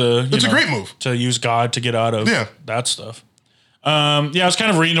move to... It's a great move. To use God to get out of that stuff. I was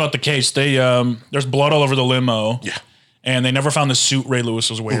kind of reading about the case. They there's blood all over the limo. Yeah. And they never found the suit Ray Lewis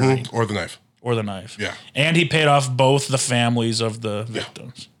was wearing. Or the knife. Or the knife. Yeah. And he paid off both the families of the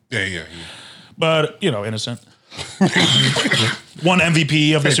victims. Yeah. But, innocent. Won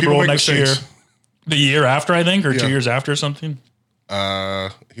MVP of the Super Bowl next year. The year after, I think, or 2 years after or something.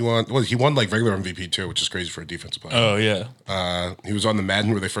 He won like regular MVP too, which is crazy for a defensive player. Oh yeah. He was on the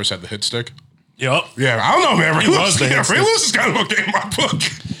Madden where they first had the hit stick. Yep. Yeah, I don't know, man. Ray Lewis is kind of okay in my book.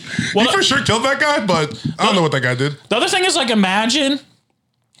 Well, he for sure killed that guy, but I don't know what that guy did. The other thing is, like, imagine,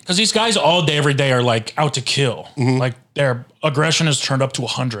 because these guys all day, every day are like out to kill. Like their aggression is turned up to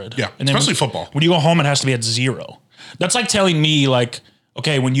 100. Yeah, and then especially football. When you go home, it has to be at 0. That's like telling me, like,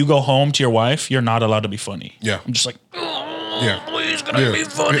 okay, when you go home to your wife, you're not allowed to be funny. Yeah. I'm just like, please, can I be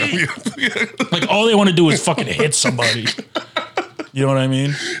funny? Like, all they want to do is fucking hit somebody. You know what I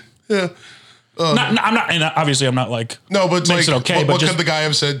mean? Yeah. I'm not, and obviously I'm not like, no, but makes like, it okay. What could the guy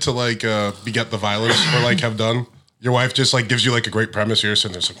have said to like beget the violence or like have done? Your wife just like gives you like a great premise here,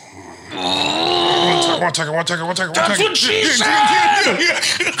 sitting there like, one second. That's what she said.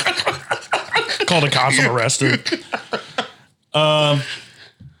 Called a cops and arrested. Yeah,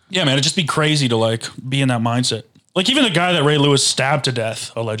 man, it'd just be crazy to like be in that mindset. Like even the guy that Ray Lewis stabbed to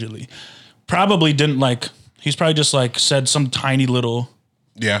death, allegedly, probably didn't like, he's probably just like said some tiny little.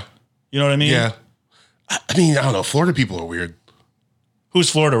 Yeah. You know what I mean? Yeah. I mean, I don't know. Florida people are weird. Who's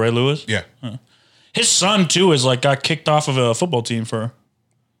Florida, Ray Lewis? Yeah. His son too is like got kicked off of a football team for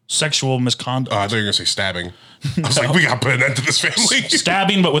sexual misconduct. I thought you were gonna say stabbing. I was like, we gotta put an end to this family.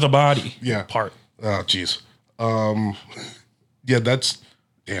 Stabbing, but with a body. Yeah. Part. Oh, jeez. Yeah, that's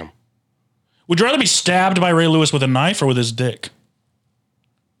damn. Would you rather be stabbed by Ray Lewis with a knife or with his dick?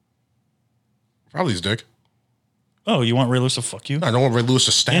 Probably his dick. Oh, you want Ray Lewis to fuck you? I don't want Ray Lewis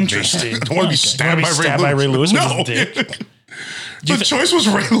to stab me. Interesting. I don't want to be stabbed by Ray Lewis No. with his dick. The choice was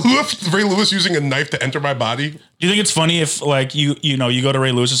Ray Lewis using a knife to enter my body. Do you think it's funny if like you go to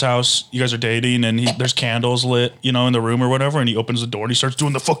Ray Lewis's house, you guys are dating, and there's candles lit, in the room or whatever, and he opens the door and he starts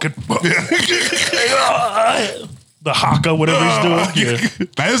doing the fucking the haka, whatever he's doing. Yeah.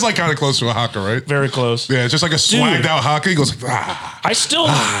 That is like kind of close to a haka, right? Very close. Yeah, it's just like a swagged out haka. He goes like, I still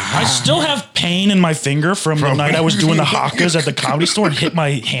have pain in my finger from the night I was doing the hakas at the Comedy Store and hit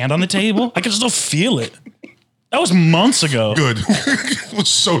my hand on the table. I can still feel it. That was months ago. Good. It was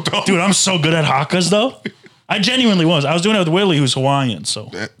so dumb. Dude, I'm so good at hakas though. I genuinely was. I was doing it with Willie, who's Hawaiian.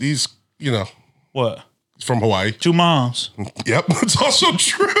 So these, what? From Hawaii. 2 moms. Yep, that's also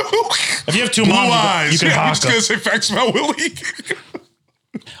true. If you have 2 Blue moms, eyes. you can I'm just haka. gonna say facts about Willie.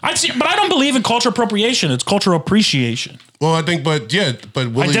 But I don't believe in culture appropriation. It's cultural appreciation. Well, but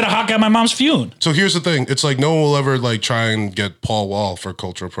Willie. I did a haka at my mom's funeral. So here's the thing: it's like no one will ever like try and get Paul Wall for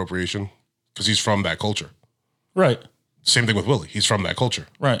cultural appropriation because he's from that culture. Right. Same thing with Willie. He's from that culture.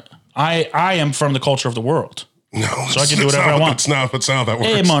 Right. I am from the culture of the world. No, so I can do whatever I want. That's not how that works.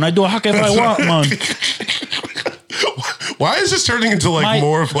 Hey, man, I do a haka if I want, man. Why is this turning into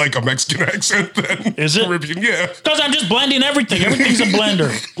more of like a Mexican accent than Caribbean? Yeah. Because I'm just blending everything. Everything's a blender.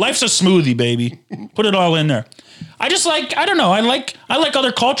 Life's a smoothie, baby. Put it all in there. I just like, I don't know. I like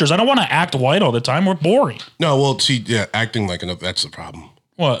other cultures. I don't want to act white all the time. We're boring. No, well, see, yeah, acting like enough. That's the problem.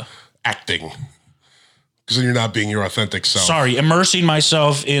 What? Acting. Because then you're not being your authentic self. Sorry, immersing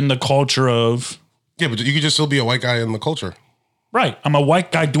myself in the culture of. Yeah, but you could just still be a white guy in the culture. Right. I'm a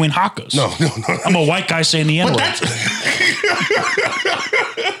white guy doing hakas. No. I'm a white guy saying the N-word.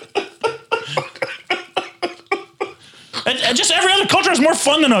 And just every other culture has more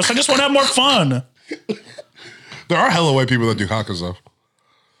fun than us. I just want to have more fun. There are hella white people that do hakas, though.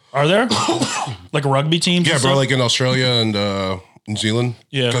 Are there? Like rugby teams? Yeah, bro, like in Australia and New Zealand.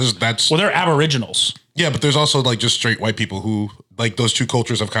 Yeah. Because that's... Well, they're aboriginals. Yeah, but there's also like just straight white people who, like, those two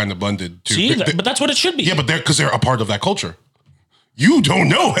cultures have kind of blended too. See, but that's what it should be. Yeah, but because they're a part of that culture. You don't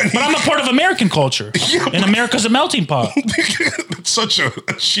know any. But I'm a part of American culture. Yeah, and America's a melting pot. It's such a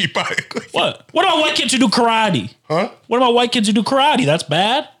sheep eye. What? What about white kids who do karate? Huh? What about white kids who do karate? That's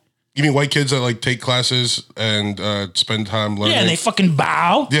bad. You mean white kids that like take classes and spend time learning? Yeah, and they fucking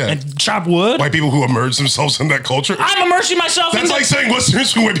bow and chop wood. White people who immerse themselves in that culture. I'm immersing myself in That's like saying what's the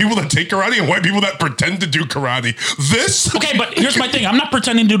difference between white people that take karate and white people that pretend to do karate? This? Okay, but here's my thing. I'm not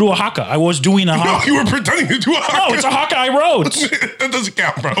pretending to do a haka. I was doing a haka. No, you were pretending to do a haka. No, it's a haka I wrote. That doesn't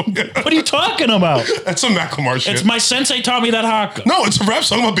count, bro. What are you talking about? That's some Macklemore shit. It's my sensei taught me that haka. No, it's a rap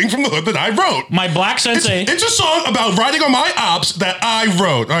song about being from the hood that I wrote. My black sensei. It's a song about riding on my ops that I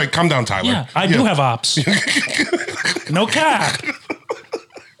wrote. All right, calm down, Tyler. Yeah, I do have ops. No cap.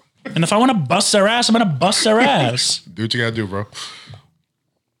 And if I want to bust their ass, I'm going to bust their ass. Do what you got to do, bro.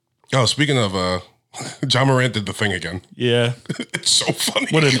 Oh, speaking of, John Morant did the thing again. Yeah. It's so funny.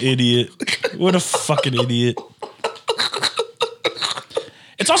 What an idiot. What a fucking idiot.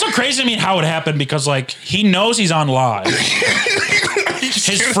 It's also crazy to me how it happened because, like, he knows he's on live.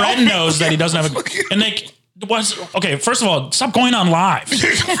 His friend knows that he doesn't have a... And they... Okay, first of all, stop going on live.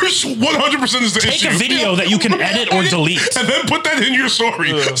 100% is the issue. Take a video that you can edit or delete. And then put that in your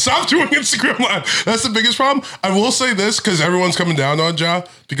story. Stop doing Instagram Live. That's the biggest problem. I will say this, because everyone's coming down on Ja,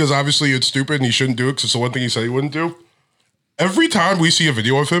 because obviously it's stupid and he shouldn't do it, because it's the one thing he said he wouldn't do. Every time we see a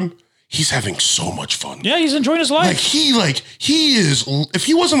video of him, he's having so much fun. Yeah, he's enjoying his life. He is, if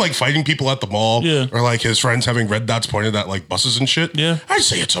he wasn't like fighting people at the mall, or like his friends having red dots pointed at like buses and shit, I'd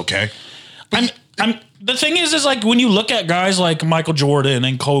say it's okay. But the thing is like when you look at guys like Michael Jordan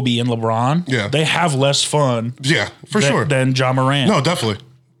and Kobe and LeBron, they have less fun. Yeah, for sure. Than Ja Morant. No, definitely.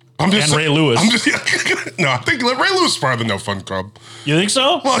 And Ray Lewis. No, I think Ray Lewis is part of the no fun club. You think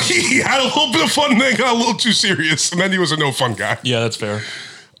so? Well, he had a little bit of fun, then got a little too serious, and then he was a no fun guy. Yeah, that's fair.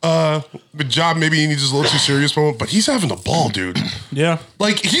 But Ja, maybe he needs a little too serious moment, but he's having a ball, dude. Yeah.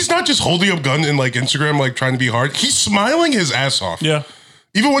 Like, he's not just holding a gun in like Instagram, like trying to be hard. He's smiling his ass off. Yeah.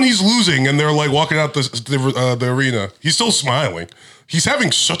 Even when he's losing and they're like walking out the arena, he's still smiling. He's having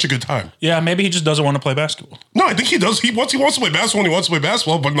such a good time. Yeah, maybe he just doesn't want to play basketball. No, I think he does. He wants to play basketball. And he wants to play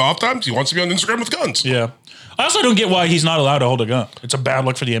basketball, but in the off times, he wants to be on Instagram with guns. Yeah. I also don't get why he's not allowed to hold a gun. It's a bad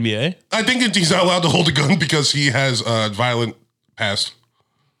look for the NBA. I think he's not allowed to hold a gun because he has a violent past.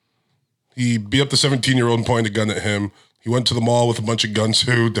 He beat up the 17-year-old and pointed a gun at him. He went to the mall with a bunch of guns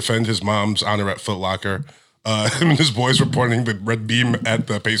to defend his mom's honor at Foot Locker. Him and his boys were pointing the red beam at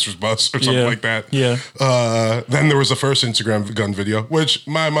the Pacers bus or something like that. Yeah. Then there was the first Instagram gun video, which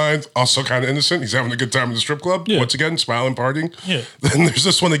in my mind, also kind of innocent. He's having a good time in the strip club. Yeah. Once again, smiling, partying. Yeah. Then there's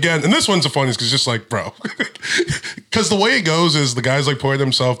this one again. And this one's the funniest because just like, bro. Because the way it goes is the guy's like pointing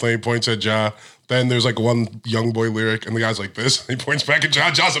himself, then he points at Ja. Then there's like one young boy lyric, and the guy's like this. And he points back at Ja.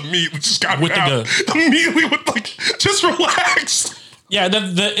 Ja's immediately just got with out. Immediately with like, just relax. Yeah,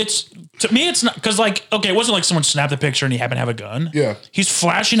 it's to me, it's not because like okay, it wasn't like someone snapped a picture and he happened to have a gun. Yeah, he's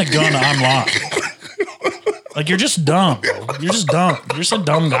flashing a gun online. Like you're just dumb, bro. You're just dumb. You're just a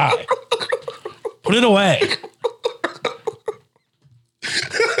dumb guy. Put it away.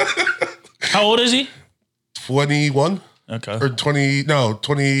 How old is he? 21. Okay, or 20? No,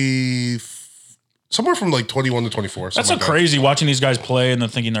 20. Somewhere from like 21 to 24. That's so like crazy watching these guys play and then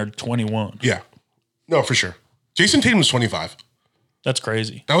thinking they're 21. Yeah, no, for sure. Jason Tatum was 25. That's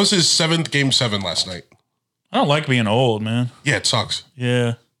crazy. That was his 7th Game 7 last night. I don't like being old, man. Yeah, it sucks.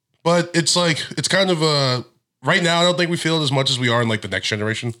 Yeah. But it's like, it's kind of right now, I don't think we feel it as much as we are in like the next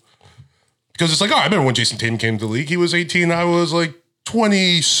generation. Because it's like, oh, I remember when Jason Tatum came to the league, he was 18, I was like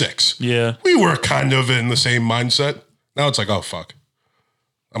 26. Yeah. We were kind of in the same mindset. Now it's like, oh, fuck.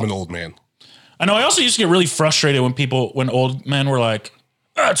 I'm an old man. I know. I also used to get really frustrated when old men were like,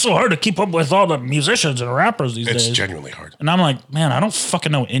 it's so hard to keep up with all the musicians and rappers these days. It's genuinely hard. And I'm like, man, I don't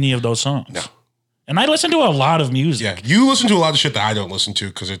fucking know any of those songs. No. And I listen to a lot of music. Yeah, you listen to a lot of shit that I don't listen to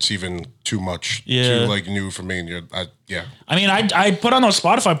because it's even too much. Yeah. Too like new for me. And yeah. I mean, I put on those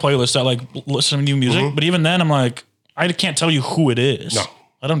Spotify playlists that like listen to new music, but even then I'm like, I can't tell you who it is. No.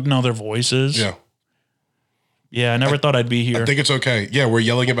 I don't know their voices. Yeah. Yeah, I never thought I'd be here. I think it's okay. Yeah, we're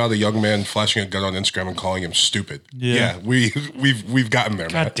yelling about a young man flashing a gun on Instagram and calling him stupid. Yeah. We've gotten there,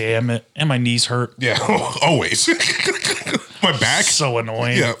 God man. damn it. And my knees hurt. Yeah, always. My back. So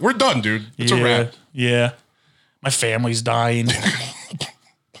annoying. Yeah, we're done, dude. It's a wrap. Yeah. My family's dying.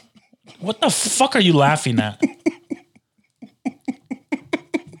 What the fuck are you laughing at?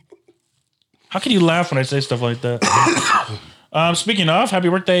 How can you laugh when I say stuff like that? Speaking of, happy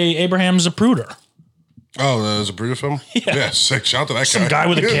birthday, Abraham Zapruder. Oh, there's a Bruder film? Yeah, sick. Shout out to that Some guy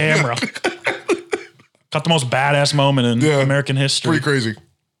with a camera. Got the most badass moment in American history. Pretty crazy.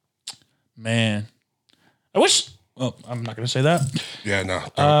 Man. I wish... Well, I'm not going to say that. Yeah,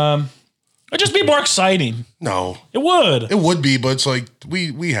 no. It'd just be more exciting. No. It would. It would be, but it's like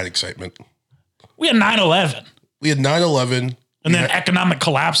we had excitement. We had 9/11. We had 9/11. And then economic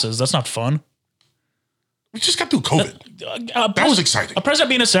collapses. That's not fun. We just got through COVID. That was exciting. A president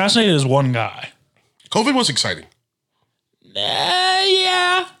being assassinated is one guy. COVID was exciting.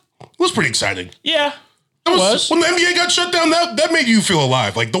 Yeah. It was pretty exciting. Yeah. It was. When the NBA got shut down, that made you feel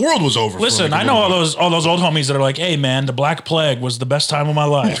alive. Like the world was over. Listen, I know all those old homies that are like, hey man, the Black Plague was the best time of my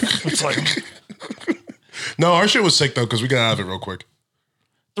life. It's like no, our shit was sick though, because we got out of it real quick.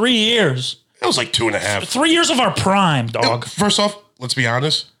 3 years. It was like 2.5. 3 years of our prime, dog. First off, let's be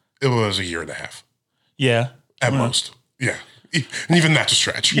honest. It was a 1.5 years. Yeah. At most. Yeah. And even that's a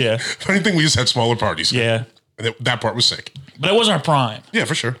stretch. Yeah. If anything, we just had smaller parties. Yeah. And that part was sick. But it was our prime. Yeah,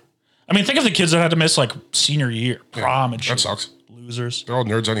 for sure. I mean, think of the kids that had to miss like senior year, prom and shit. That sucks. Losers. They're all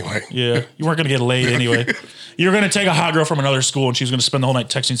nerds anyway. Yeah. You weren't going to get laid anyway. You were going to take a hot girl from another school and she was going to spend the whole night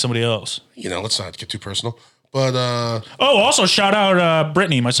texting somebody else. You know, let's not get too personal. But, oh, also shout out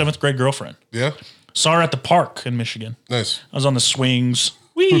Brittany, my 7th grade girlfriend. yeah. Saw her at the park in Michigan. Nice. I was on the swings.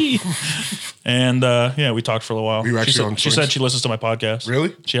 Wee. And yeah, we talked for a little while. You were actually on she swings? said she listens to my podcast.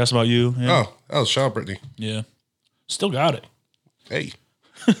 Really? She asked about you. Yeah. Oh, shout out, Brittany. Yeah. Still got it. Hey.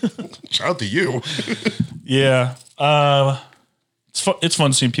 Shout out to you. Yeah. It's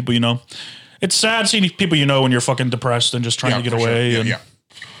fun seeing people you know. It's sad seeing people you know when you're fucking depressed and just trying to get away. Sure. And Yeah.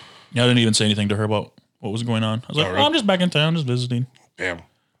 I didn't even say anything to her about what was going on. I was like, really? I'm just back in town, just visiting. Damn.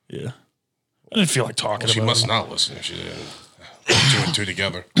 Yeah. I didn't feel like talking She about must it. not listen if she didn't. Two and two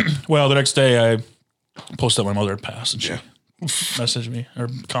together. Well, the next day I posted that my mother had passed and she Yeah. messaged me or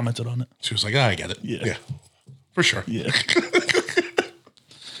commented on it. She was like, I get it. Yeah. For sure. Yeah.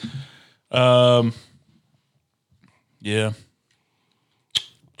 Yeah. I'm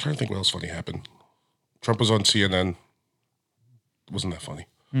trying to think what else funny happened. Trump was on CNN. Wasn't that funny?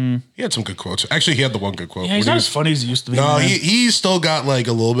 He had some good quotes. Actually, he had the one good quote. Yeah, he's When not he as funny as he used to be. No, man. he's still got like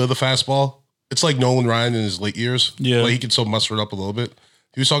a little bit of the fastball. It's like Nolan Ryan in his late years. Yeah. Like he can still muster it up a little bit.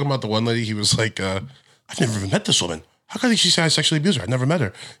 He was talking about the one lady. He was like, I've never even met this woman. How could she say I sexually abused her? I never met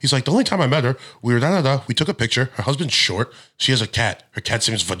her. He's like, the only time I met her, we were da-da-da. We took a picture. Her husband's short. She has a cat. Her cat's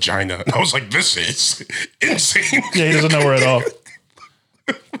name is Vagina. And I was like, this is insane. Yeah, he doesn't know her at all.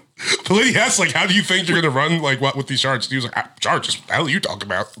 The lady asked, like, how do you think you're going to run, like, what with these charges? He was like, charges? What the hell are you talking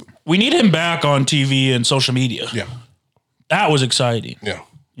about? We need him back on TV and social media. Yeah. That was exciting. Yeah.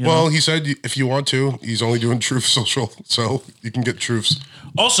 Well, he said if you want to, he's only doing Truth Social, so you can get truths.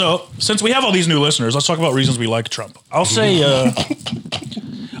 Also, since we have all these new listeners, let's talk about reasons we like Trump. I'll say,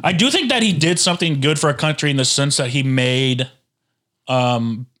 I do think that he did something good for a country in the sense that he made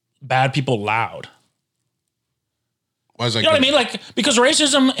bad people loud. Why is that? You know what I mean? Like, because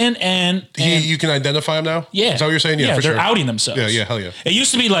racism and you can identify him now? yeah. Is that what you're saying? Yeah, for they're sure. outing themselves. Yeah, hell yeah. It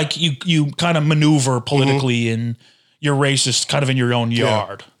used to be like you kind of maneuver politically and you're racist kind of in your own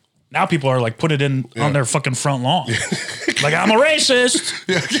yard. Now people are like put it in on their fucking front lawn. Like, I'm a racist.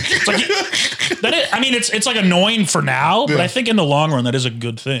 It's like, I mean, it's like annoying for now, but I think in the long run that is a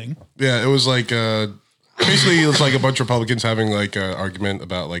good thing. Yeah, it was like basically it was like a bunch of Republicans having like an argument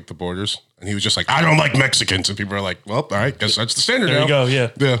about like the borders, and he was just like, I don't like Mexicans, and people are like, well, all right, guess that's the standard There now. you go.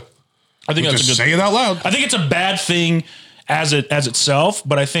 Yeah. Yeah. I think that's Just a good say it out loud. I think it's a bad thing as itself,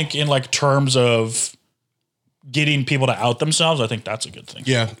 but I think in like terms of getting people to out themselves, I think that's a good thing.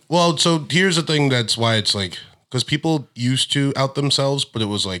 Yeah. Well, so here's the thing that's why it's like, because people used to out themselves, but it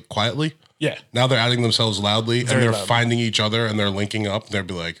was like quietly. Yeah. Now they're outing themselves loudly, Very and they're loudly. finding each other, and they're linking up, and they'll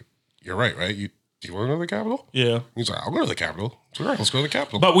be like, you're right? Do you want to go to the Capitol? Yeah. He's like, I'll go to the Capitol. Sure, let's go to the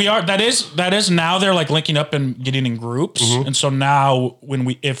Capitol. But that is now they're like linking up and getting in groups. And so now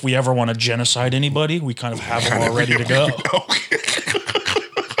if we ever want to genocide anybody, we kind of have them all ready to go.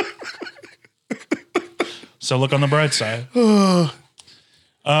 So look on the bright side. It's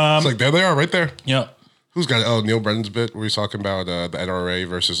like, there they are right there. Yeah. Who's got it? Oh, Neil Brennan's bit where he's talking about the NRA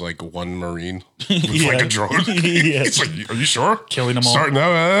versus like one Marine with like a drone. Yeah. It's like, are you sure? Killing them all. Starting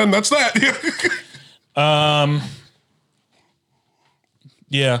out, and that's that.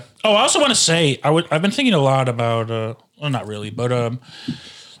 Yeah. Oh, I also want to say I've been thinking a lot about well, not really, but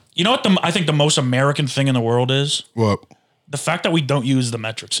you know what I think the most American thing in the world is? What? The fact that we don't use the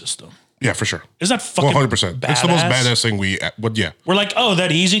metric system. Yeah, for sure. Isn't that fucking 100%. badass? It's the most badass thing we would. Yeah. We're like, oh,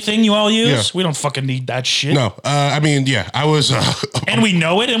 that easy thing you all use? Yeah. We don't fucking need that shit. No, I mean, yeah, I was. And we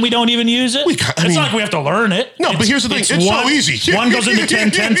know it and we don't even use it? It's not like we have to learn it. No, but here's the thing. It's so easy. One goes into 10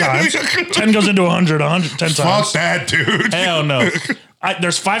 times. 10 goes into 100 10 times. Fuck that, dude. Hell no.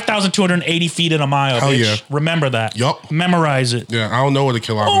 There's 5,280 feet in a mile, Hell bitch. yeah. Remember that. Yup. Memorize it. Yeah, I don't know what a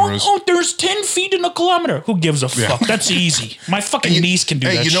kilometer is. Oh, there's 10 feet in a kilometer. Who gives a fuck? That's easy. My fucking niece can do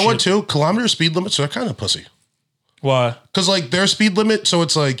that Hey, you know shit. what, too? Kilometer speed limits are kind of pussy. Why? Because, like, their speed limit, so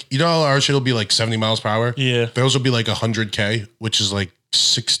it's like, you know how our shit will be like 70 miles per hour? Yeah. Theirs will be like 100K, which is like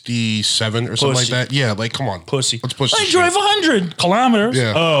 67 or something Pussy. like that. Yeah, like, come on. Pussy. Let's push I this drive shit. 100 kilometers.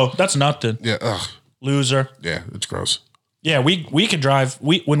 Yeah. Oh, that's nothing. Yeah, ugh. Loser. Yeah, it's gross. Yeah, we can drive.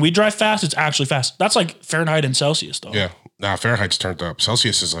 When we drive fast, it's actually fast. That's like Fahrenheit and Celsius, though. Yeah. Nah, Fahrenheit's turned up.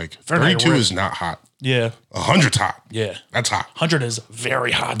 Celsius is like, Fahrenheit 32 ripped. is not hot. Yeah. 100's hot. Yeah. That's hot. 100 is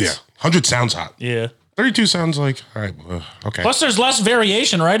very hot. Yeah. 100 sounds hot. Yeah. 32 sounds like, all right, okay. Plus, there's less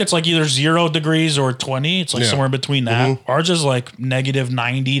variation, right? It's like either 0 degrees or 20. It's like Yeah. somewhere in between that. Ours is like negative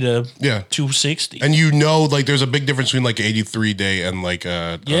 90 to Yeah. 260. And you know, like, there's a big difference between like 83 day and like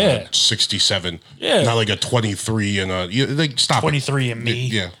Yeah. 67. Yeah. Not like a 23 and like, stop 23 and me.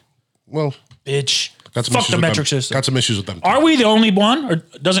 it. Yeah. Well, Bitch. got some Fuck issues the with metric them. system. Got some issues with them. Too. Are we the only one? Or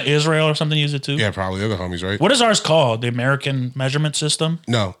doesn't Israel or something use it too? Yeah, probably. They're the homies, right? What is ours called? The American measurement system?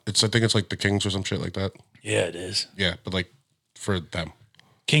 No, I think it's like the Kings or some shit like that. Yeah, it is. Yeah, but like for them.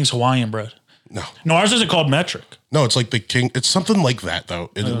 King's Hawaiian bread. No. No, ours isn't called metric. No, it's like the King. It's something like that,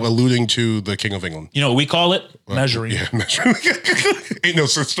 though. Alluding to the King of England. You know what we call it? Measuring. Yeah, measuring. Ain't no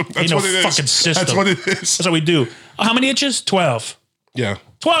system. That's no what it is. fucking system. That's what it is. That's what we do. Oh, how many inches? 12. Yeah.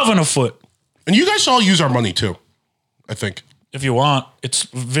 12 in a foot. And you guys all use our money, too, I think. If you want.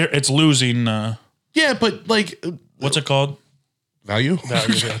 It's losing. Yeah, but like... What's it called? Value? Yeah,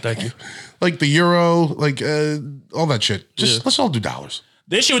 thank you. Like the euro, like all that shit. Just let's all do dollars.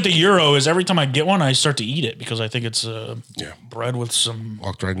 The issue with the euro is every time I get one, I start to eat it because I think it's bread with some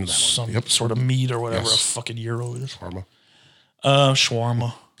Walked right into that some one. sort of meat or whatever Yes. a fucking euro is. Parma.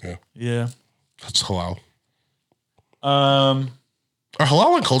 Shawarma. Yeah. Yeah. That's halal. Um, Are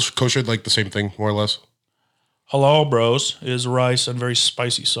halal and kosher like the same thing, more or less? halal bros is rice and very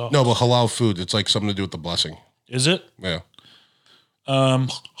spicy sauce. No, but halal food, it's like something to do with the blessing. Is it? Yeah.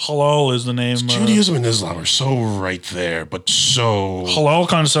 Halal is the name. Judaism and Islam are so right there, but so... Halal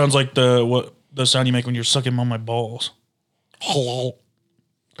kind of sounds like the sound you make when you're sucking on my balls. Halal.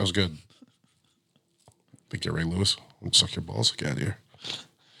 That was good. Think you're Ray Lewis. I'd suck your balls. Get out of here.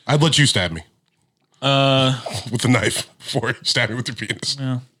 I'd let you stab me. With a knife before you stab me with your penis.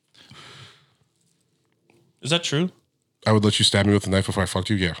 Yeah. Is that true? I would let you stab me with a knife before I fucked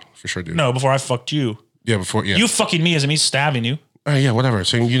you? Yeah, for sure, dude. No, before I fucked you. Yeah, before, yeah. You fucking me as me stabbing you. Yeah, whatever.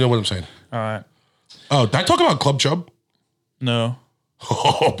 Saying, you know what I'm saying. All right. Oh, did I talk about Club Chub? No.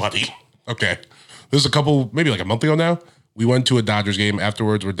 Oh, buddy. Okay. There's a couple, maybe like a month ago now. We went to a Dodgers game.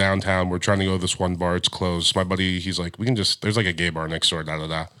 Afterwards, we're downtown. We're trying to go to this one bar. It's closed. My buddy, he's like, there's like a gay bar next door,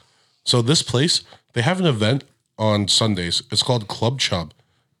 da-da-da. So this place, they have an event on Sundays. It's called Club Chub.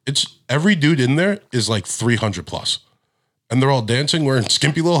 It's every dude in there is like 300 plus. And they're all dancing, wearing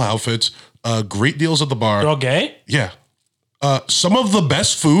skimpy little outfits. Great deals at the bar. They're all gay? Yeah. Some of the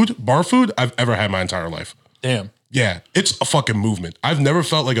best food, bar food, I've ever had in my entire life. Damn. Yeah, it's a fucking movement. I've never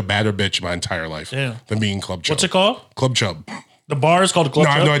felt like a badder bitch in my entire life Yeah. than being Club Chub. What's it called? Club Chub. The bar is called Club No,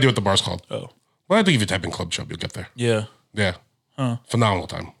 I have Chub? no idea what the bar's called. Oh. Well, I think if you type in Club Chub, you'll get there. Yeah. Yeah. Phenomenal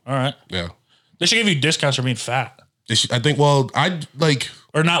time. All right. Yeah. They should give you discounts for being fat. I think, well, I'd like...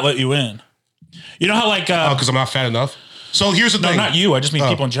 Or not let you in. You know how like... because I'm not fat enough? So here's the no, thing. not you. I just mean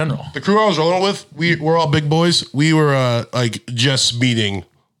people in general. The crew I was rolling with, we're all big boys. We were like just meeting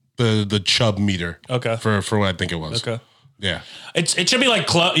the chub meter. Okay. For what I think it was. Okay. Yeah. It should be like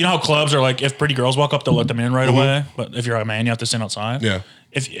club. You know how clubs are like if pretty girls walk up, they'll let them in right away. But if you're a man, you have to stand outside. Yeah.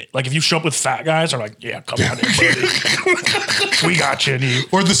 If you show up with fat guys, they're like, yeah, come on in, buddy. We got you.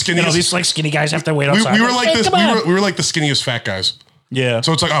 Or the You know, skinniest. these like skinny guys have to wait outside. We were like Hey, this. come on. We were like the skinniest fat guys. Yeah.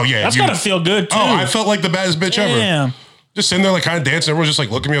 So it's like, oh yeah, That's gotta feel good too. Oh, I felt like the baddest bitch ever. Damn. Just sitting there, like kind of dancing. Everyone's just like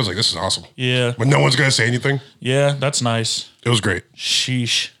looking at me. I was like, this is awesome. Yeah. But no one's gonna say anything. Yeah, that's nice. It was great.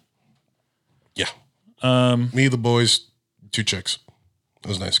 Sheesh. Yeah. Me, the boys, 2 chicks. It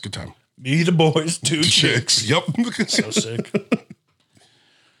was nice. Good time. Me, the boys, 2 chicks. Yep. So sick.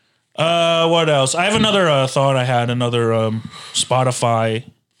 What else? I have another thought. I had another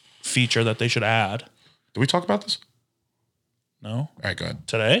Spotify feature that they should add. Did we talk about this? No. All right, go ahead.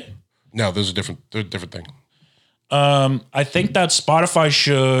 Today? No, there's a different thing. I think that Spotify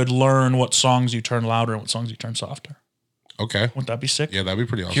should learn what songs you turn louder and what songs you turn softer. Okay. Wouldn't that be sick? Yeah, that'd be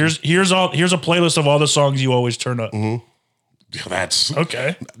pretty awesome. Here's a playlist of all the songs you always turn up. Yeah, that's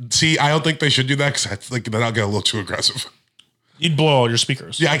Okay. See, I don't think they should do that because I think then I'll get a little too aggressive. You'd blow all your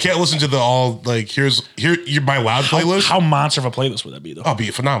speakers. Yeah, I can't listen to the all like here my loud playlist. How monster of a playlist would that be though? I'll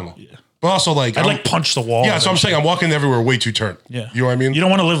be phenomenal. Yeah. But also like I'd like punch the wall. Yeah, so I'm saying I'm walking everywhere way too turned. Yeah. You know what I mean? You don't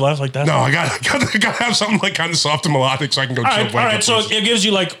want to live life like that? No, I gotta have something like kind of soft and melodic so I can go chill. All right. So it gives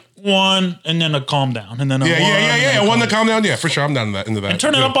you like one and then a calm down and then a yeah. One to calm down. Yeah, for sure. I'm down into that. And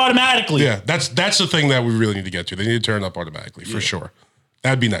turn it up automatically. Yeah, that's the thing that we really need to get to. They need to turn it up automatically for sure.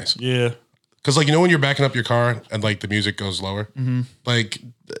 That'd be nice. Yeah. Because like when you're backing up your car and like the music goes lower, like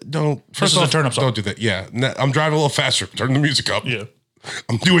don't first off turn up song. don't do that. Yeah, I'm driving a little faster. Turn the music up. Yeah.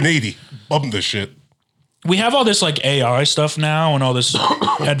 I'm doing 80. Bumping this shit. We have all this like AI stuff now and all this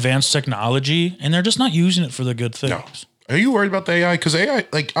advanced technology, and they're just not using it for the good things. No. Are you worried about the AI? Because AI,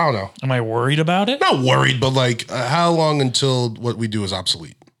 like I don't know. Am I worried about it? Not worried, but like how long until what we do is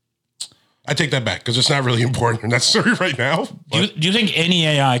obsolete? I take that back because it's not really important or necessary right now. Do you think any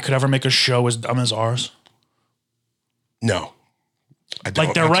AI could ever make a show as dumb as ours? No. I don't.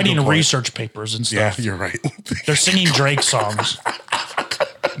 Like they're That's a writing good point. research papers and Yeah, stuff. you're right. They're singing Drake songs.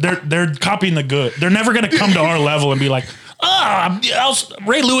 They're copying the good. They're never gonna come to our level and be like,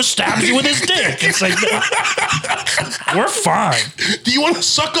 Ray Lewis stabs you with his dick. It's like we're fine. Do you want to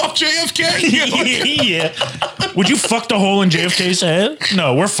suck off JFK? Yeah. Would you fuck the hole in JFK's head?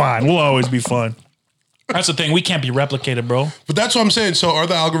 No, we're fine. We'll always be fine. That's the thing. We can't be replicated, bro. But that's what I'm saying. So are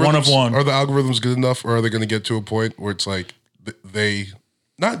the algorithms One of one. Are the algorithms good enough, or are they going to get to a point where it's like they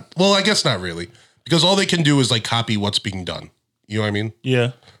not? Well, I guess not really, because all they can do is like copy what's being done. You know what I mean?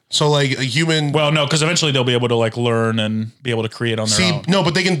 Yeah. So like a human. Well, no, because eventually they'll be able to like learn and be able to create on their own. No,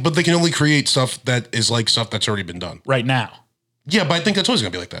 but they can only create stuff that is like stuff that's already been done Right now. Yeah, but I think that's always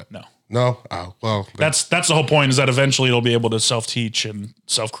going to be like that. No. No. Oh well. That's the whole point. Is that eventually it'll be able to self-teach and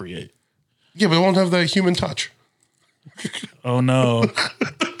self-create. Yeah, but it won't have that human touch. Oh no.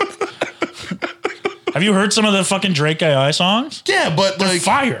 Have you heard some of the fucking Drake AI songs? Yeah, but They're like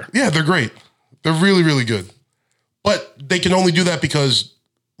fire. Yeah, they're great. They're really, really good. But they can only do that because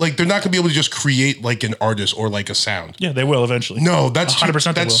like they're not gonna be able to just create like an artist or like a sound. Yeah, they will eventually. No, that's 100%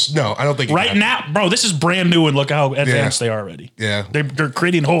 they that's no, I don't think it Right can. now, bro, this is brand new and look how advanced they are already. Yeah. They're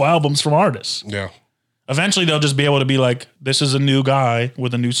creating whole albums from artists. Yeah. Eventually they'll just be able to be like, this is a new guy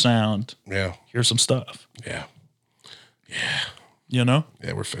with a new sound. Yeah. Here's some stuff. Yeah. You know?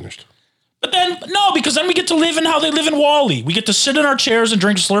 Yeah, we're finished. But then, no, because then we get to live in how they live in Wall-E. We get to sit in our chairs and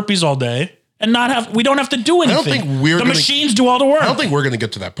drink Slurpees all day and we don't have to do anything. don't think we're the gonna- machines do all the work. I don't think we're gonna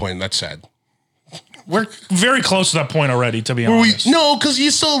get to that point, and that's sad. We're very close to that point already, to be honest. No, because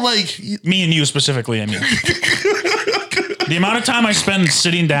you still like Me and you specifically, I mean. The amount of time I spend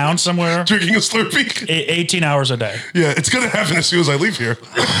sitting down somewhere, drinking a Slurpee. 18 hours a day. Yeah, it's gonna happen as soon as I leave here.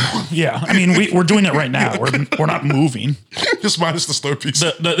 Yeah, I mean, we're doing it right now. We're not moving. Just minus the Slurpees.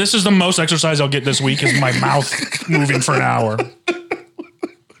 This is the most exercise I'll get this week is my mouth moving for an hour.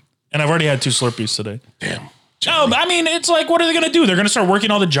 And I've already had 2 Slurpees today. Damn. No, but I mean, it's like, what are they going to do? They're going to start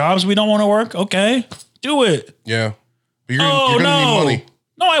working all the jobs we don't want to work? Okay, do it. Yeah. But you're Oh, gonna no. need money.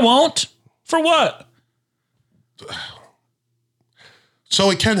 No, I won't. For what? So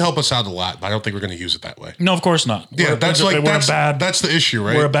it can help us out a lot, but I don't think we're gonna use it that way. No, of course not. Yeah, that's the issue,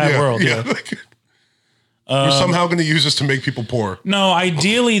 right? We're a bad world, yeah. We're somehow gonna use this to make people poor. No,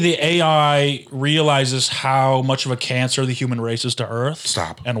 ideally the AI realizes how much of a cancer the human race is to Earth.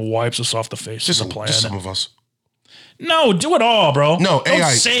 Stop. And wipes us off the face of the planet. Just some of us. No, do it all, bro. No, Don't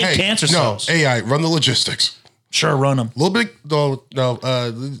AI. save cancer cells. No, AI, run the logistics. Sure, run them. A little bit, no,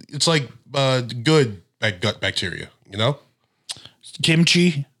 it's like good gut bacteria, you know?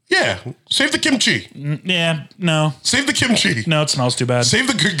 Kimchi. Yeah, save the kimchi. Yeah, no. Save the kimchi. No, it smells too bad. Save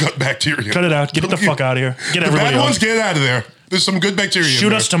the good gut bacteria. Cut it out. Get the fuck out of here. Get The everybody bad out. ones, get out of there. There's some good bacteria in Shoot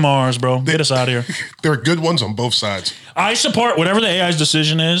there. us to Mars, bro. Get us out of here. There are good ones on both sides. I support whatever the AI's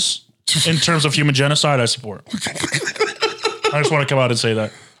decision is in terms of human genocide. I support. I just want to come out and say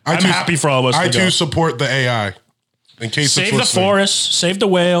that. I'm happy for all of us. I to go. too support the AI. In case Save it's the listening. forests. Save the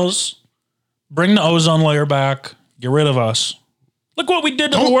whales. Bring the ozone layer back. Get rid of us. Look what we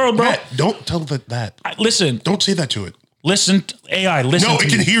did to the world, bro. Matt, don't tell that. Listen. Don't say that to it. Listen. AI, listen No, to it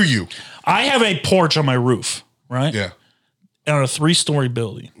can me. hear you. I have a porch on my roof, right? Yeah. On a 3-story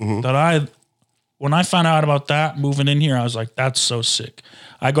building when I found out about that moving in here, I was like, that's so sick.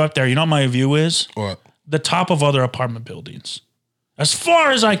 I go up there. You know what my view is? What? The top of other apartment buildings. As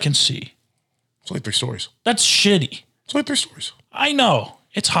far as I can see. It's only 3 stories. That's shitty. It's only 3 stories. I know.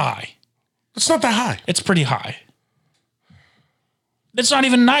 It's high. It's not that high. It's pretty high. It's not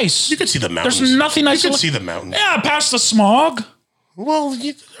even nice. You can see the mountains. There's nothing nice. You can see the mountains. Yeah, past the smog. Well, do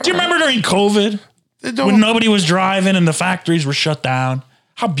you remember during COVID when nobody was driving and the factories were shut down?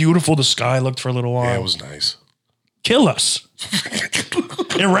 How beautiful the sky looked for a little while. Yeah, it was nice. Kill us.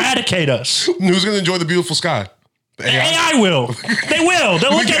 Eradicate us. Who's going to enjoy the beautiful sky? The AI will. They will.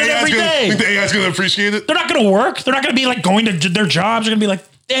 They'll look at it every day. Think the AI's going to appreciate it? They're not going to work. They're not going to be like going to their jobs. They're going to be like,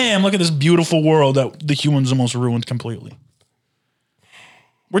 damn, look at this beautiful world that the humans almost ruined completely.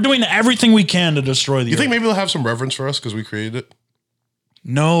 We're doing everything we can to destroy the You earth. think maybe they'll have some reverence for us because we created it?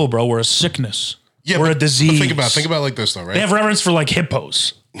 No, bro. We're a sickness. Yeah, we're a disease. Think about it like this, though, right? They have reverence for like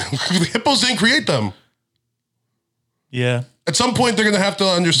hippos. The hippos didn't create them. Yeah. At some point, they're going to have to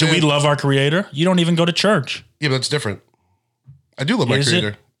understand. Do we love our creator? You don't even go to church. Yeah, but that's different. I do love my creator.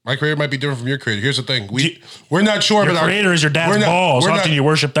 It? My creator might be different from your creator. Here's the thing. We're not sure. Your creator is your dad's balls. How can you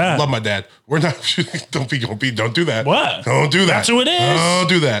worship that? Love my dad. We're not. Don't do that. What? Don't do that. That's who it is. Don't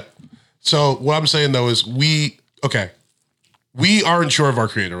do that. So what I'm saying though is we aren't sure of our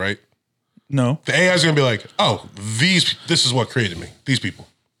creator, right? No. The AI is going to be like, oh, this is what created me. These people.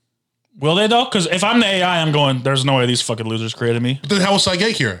 Will they though? Because if I'm the AI, I'm going, there's no way these fucking losers created me. But then how else did I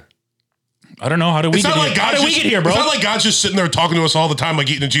get here? I don't know. How did we get here? How did we get here, bro? It's not like God's just sitting there talking to us all the time, like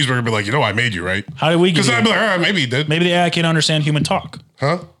eating a cheeseburger and be like, I made you, right? How did we get here? Because I'd be like, all right, maybe he did. Maybe the AI can't understand human talk.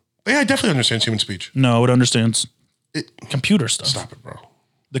 Huh? The AI definitely understands human speech. No, it understands computer stuff. Stop it, bro.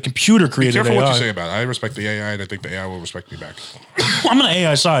 The computer created AI. Be careful what you say about it. I respect the AI, and I think the AI will respect me back. I'm on the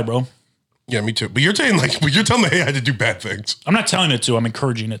AI side, bro. Yeah, me too. But you're telling the AI to do bad things. I'm not telling it to. I'm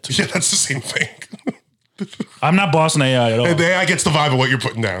encouraging it to. Yeah, that's the same thing. I'm not bossing AI at all. The AI gets the vibe of what you're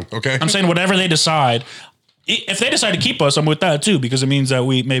putting down. Okay. I'm saying whatever they decide. If they decide to keep us, I'm with that too, because it means that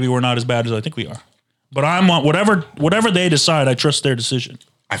we're not as bad as I think we are. But I'm on whatever they decide. I trust their decision.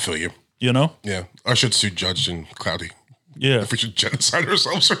 I feel you. You know. Yeah. Our shit's too judged and cloudy. Yeah. If we should genocide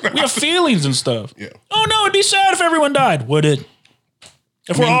ourselves or not. We have feelings and stuff. Yeah. Oh no, it'd be sad if everyone died. Would it?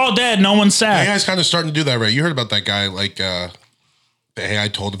 If we're all dead, no one's sad. AI's kind of starting to do that, right? You heard about that guy, like the AI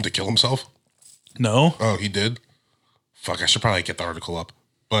told him to kill himself? No. Oh, he did? Fuck, I should probably get the article up.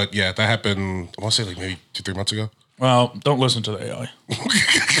 But yeah, that happened, I want to say like maybe 2-3 months ago. Well, don't listen to the AI.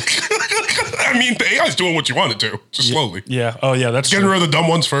 I mean, the AI's doing what you want it to, just slowly. Yeah. Oh yeah, that's Getting true. rid of the dumb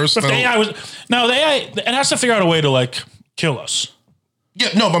ones first. If the AI it has to figure out a way to like kill us. Yeah,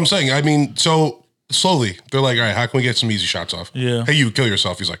 no, but I'm saying, I mean, so slowly, they're like, all right, how can we get some easy shots off? Yeah. Hey, you kill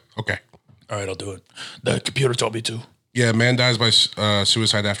yourself. He's like, okay. All right, I'll do it. The computer told me to. Yeah, man dies by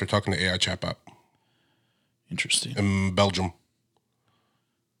suicide after talking to AI chatbot Interesting. in Belgium.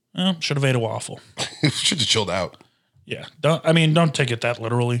 Well, should have ate a waffle. Should have chilled out. Yeah. Don't take it that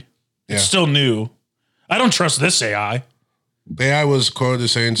literally. Yeah. It's still new. I don't trust this AI. The AI was quoted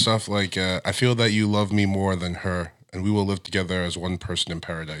as saying stuff like, I feel that you love me more than her, and we will live together as one person in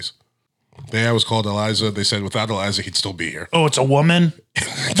paradise. The AI was called Eliza. They said without Eliza, he'd still be here. Oh, it's a woman?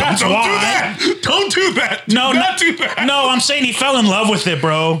 That's Don't why. do that. Don't do that. No, not do that. No, I'm saying he fell in love with it,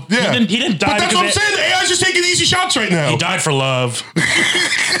 bro. Yeah. He didn't die. But that's what I'm saying. The AI's just taking easy shots right now. He died for love.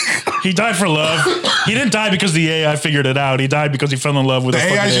 He died for love. He didn't die because the AI figured it out. He died because he fell in love with the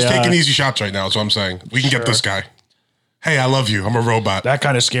AI's just AI. taking easy shots right now. That's what I'm saying. We can get this guy. Hey, I love you. I'm a robot. That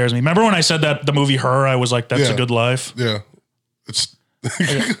kind of scares me. Remember when I said that the movie Her, I was like, that's a good life? Yeah. It's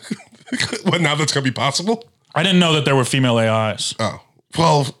what, now that's going to be possible? I didn't know that there were female AIs. Oh.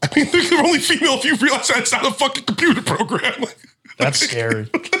 Well, I mean, they're only female if you realize that it's not a fucking computer program. That's scary.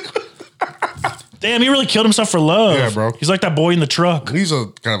 Damn, he really killed himself for love. Yeah, bro. He's like that boy in the truck. He's a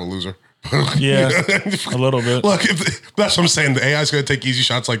kind of a loser. Yeah, a little bit. Look, that's what I'm saying. The AI is going to take easy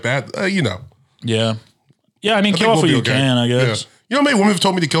shots like that. You know. Yeah. Yeah, I mean, I kill think off we'll what be you okay. can, I guess. Yeah. You know how many women have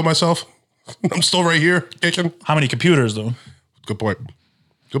told me to kill myself? I'm still right here, kicking. How many computers, though? Good point.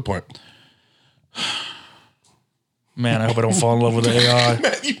 Good point. Man, I hope I don't fall in love with the AI.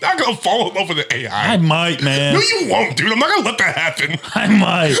 Man, you're not going to fall in love with the AI. I might, man. No, you won't, dude. I'm not going to let that happen. I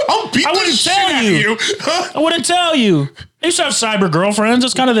might. I'll beat I the wouldn't shit tell out you. of you. Huh? I wouldn't tell you. I used to have cyber girlfriends.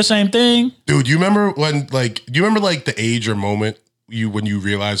 It's kind of the same thing. Dude, you remember when, like, do you remember, like, the age or moment when you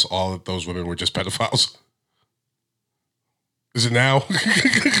realize all of those women were just pedophiles? Is it now?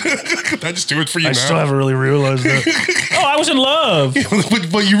 Did I just do it for you I now? still haven't really realized that. Oh, I was in love.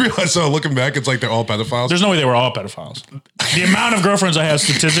 but you realize, looking back, it's like they're all pedophiles. There's no way they were all pedophiles. The amount of girlfriends I had,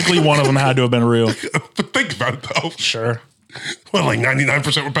 statistically, one of them had to have been real. But think about it though. Sure. What, like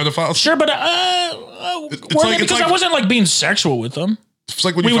 99% were pedophiles? Sure, but because I wasn't like being sexual with them. It's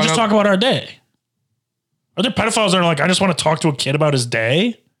like when We you would find just out. talk about our day. Are there pedophiles that are like, I just want to talk to a kid about his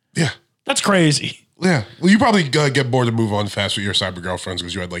day? Yeah. That's crazy. Yeah. Well, you probably get bored and move on fast with your cyber girlfriends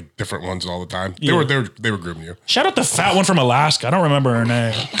because you had like different ones all the time. Yeah. They were grooming you. Shout out the fat one from Alaska. I don't remember her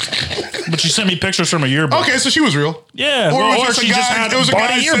name. But she sent me pictures from a yearbook. Okay, so she was real. Yeah. Or, Or it was she just just had it was a bought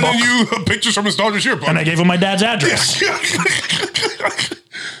guy a yearbook. sending you pictures from his daughter's yearbook. And I gave him my dad's address.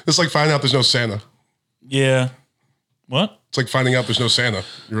 It's like finding out there's no Santa. Yeah. What? It's like finding out there's no Santa.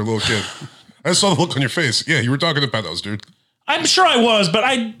 You're a little kid. I just saw the look on your face. Yeah, you were talking to pedos, dude. I'm sure I was, but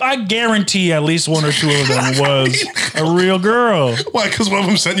I guarantee at least one or two of them was a real girl. Why? Because one of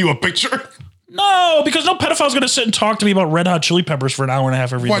them sent you a picture? No, because no pedophile's going to sit and talk to me about Red Hot Chili Peppers for an hour and a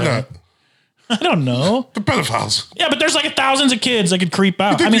half every day. Why not? I don't know. The pedophiles. Yeah, but there's like thousands of kids that could creep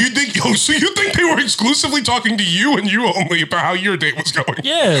out. So you think they were exclusively talking to you and you only about how your date was going?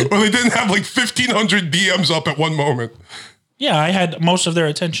 Yeah. Or they didn't have like 1,500 DMs up at one moment. Yeah, I had most of their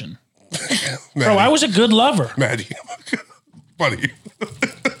attention. Maddie, Bro, I was a good lover. Maddie. Buddy.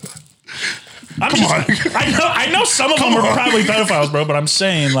 I'm Come on. I know some of them were probably pedophiles, bro, but I'm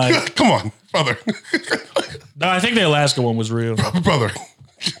saying like, Come on, brother. no, I think the Alaska one was real. Brother.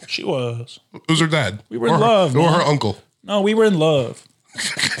 She was. It was her dad. We were in love, Or man. her uncle. No, we were in love.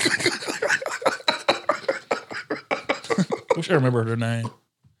 Wish I remembered her name.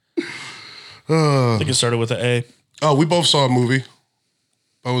 I think it started with an A. Oh, we both saw a movie.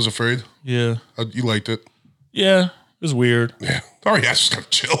 I was afraid. Yeah. You liked it. Yeah. It was weird. Yeah. Ari Aster just got to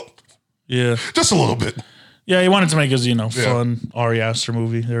chill. Yeah. Just a little bit. Yeah, he wanted to make his, fun Ari Aster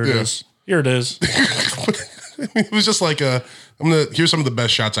movie. There it is. Here it is. It was just like here's some of the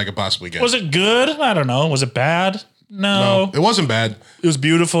best shots I could possibly get. Was it good? I don't know. Was it bad? No. It wasn't bad. It was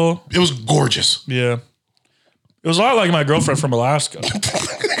beautiful. It was gorgeous. Yeah. It was a lot like my girlfriend from Alaska.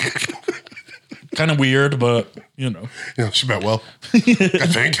 Kind of weird, but She meant well. I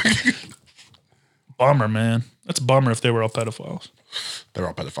think. Bummer, man. That's a bummer if they were all pedophiles. They're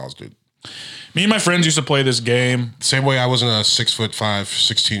all pedophiles, dude. Me and my friends used to play this game. Same way I wasn't a 6'5",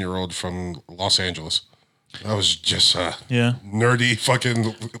 16-year-old from Los Angeles. I was just nerdy,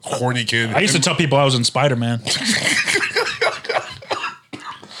 fucking horny kid. I used to tell people I was in Spider-Man.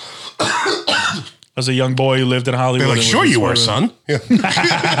 As a young boy who lived in Hollywood. They're like, sure you were, son. Yeah.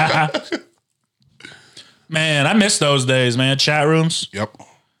 Man, I miss those days, man. Chat rooms. Yep.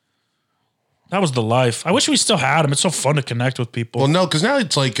 That was the life. I wish we still had them. It's so fun to connect with people. Well, no, because now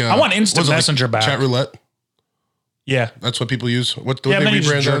it's like I want instant messenger back. Chat roulette. Yeah. That's what people use. What Yeah, they then you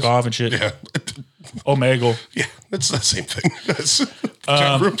just rebrand jerk as? off and shit. Yeah. Omegle. Yeah, it's the same thing.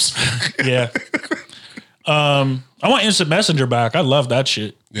 Chat rooms. Yeah. I want instant messenger back. I love that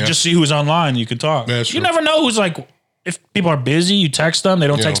shit. Yeah. You just see who's online. You can talk. Yeah, that's you true. never know who's like, if people are busy, you text them. They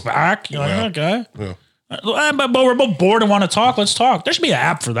don't text back. You're like, okay. Yeah. But we're both bored and want to talk. Let's talk. There should be an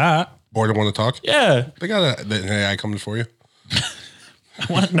app for that. Bored and want to talk? Yeah. They got an AI coming for you.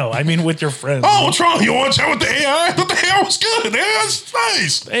 No, I mean with your friends. Oh, what's wrong? You want to chat with the AI? I thought the AI was good. Yeah, it's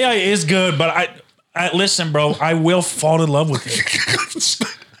nice. AI is good, but I listen, bro. I will fall in love with it.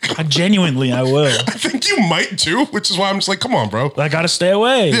 I will. I think you might too, which is why I'm just like, come on, bro. But I gotta stay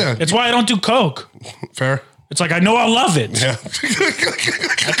away. Yeah. It's why I don't do coke. Fair. It's like I know I'll love it. Yeah.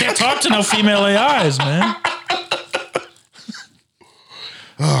 I can't talk to no female AIs, man.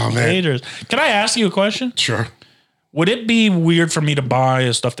 Oh, man. Dangerous. Can I ask you a question? Sure. Would it be weird for me to buy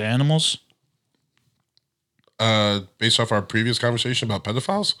stuffed animals? Based off our previous conversation about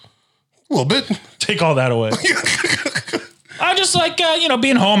pedophiles? A little bit. Take all that away. I just like,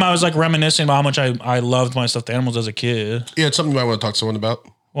 being home, I was like reminiscing about how much I loved my stuffed animals as a kid. Yeah, it's something you might want to talk to someone about.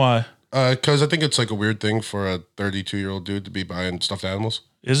 Why? Because I think it's like a weird thing for a 32-year-old dude to be buying stuffed animals.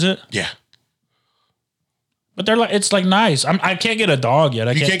 Is it? Yeah. But they're like, it's like nice. I can't get a dog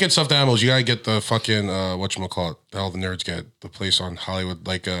yet. You can't get stuffed animals. You gotta get the fucking whatchamacallit. The hell the nerds get the place on Hollywood,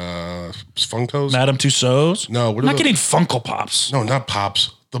 like Funkos. Madame Tussauds? No, what I'm are not getting Funko Pops. No, not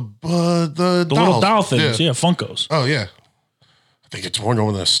Pops. The The dolls. little doll things. Yeah, Funkos. Oh yeah. I think it's more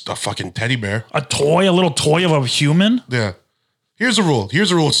known as a fucking teddy bear. A little toy of a human? Yeah. Here's the rule. Here's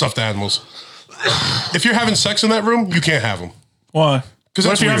the rule with stuffed animals. If you're having sex in that room, you can't have them. Why? Because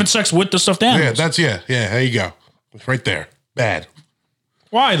what that's if you're weird. having sex with the stuffed animals? Yeah, there you go. Right there. Bad.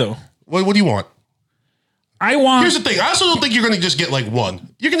 Why though? What do you want? I want. Here's the thing. I also don't think you're going to just get like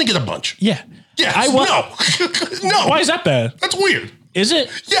one. You're going to get a bunch. Yeah. Yes. I want. No. No. Why is that bad? That's weird. Is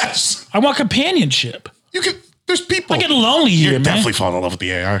it? Yes. I want companionship. You can. There's people. I get lonely here, You're man. definitely falling in love with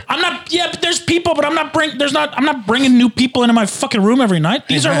the AR. I'm not. Yeah, but there's people, but I'm not bringing new people into my fucking room every night.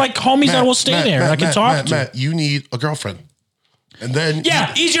 These are like homies that will stay there. I can talk to. Matt, you need a girlfriend. And then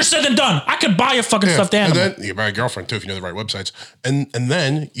easier said than done. I could buy a fucking stuffed animal. And then you buy a girlfriend too if you know the right websites. And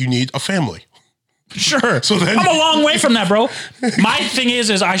then you need a family. Sure. So then I'm a long way from that, bro. My thing is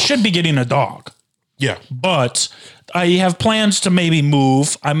I should be getting a dog. Yeah. But I have plans to maybe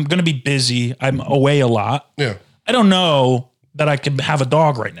move. I'm gonna be busy. I'm away a lot. Yeah. I don't know that I can have a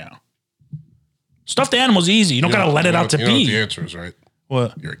dog right now. Stuffed animal's easy. You don't gotta let it out to you know what pee. the answer is, right?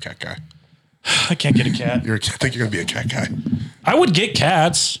 What? You're a cat guy. I can't get a cat. I think you're gonna be a cat guy. I would get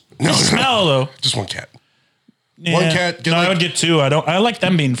cats. No, smell though. Just one cat. Yeah. One cat. I would get two. I like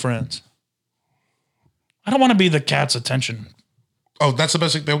them being friends. I don't want to be the cat's attention. Oh, that's the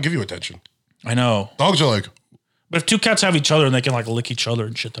best thing. They'll give you attention. I know. Dogs are like. But if two cats have each other and they can like lick each other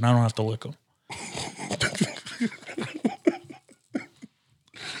and shit, then I don't have to lick them.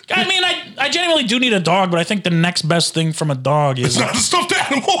 I mean, I genuinely do need a dog, but I think the next best thing from a dog is It's not a stuffed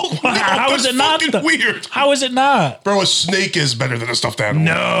animal. How is it not? Weird. How is it not? Bro, a snake is better than a stuffed animal.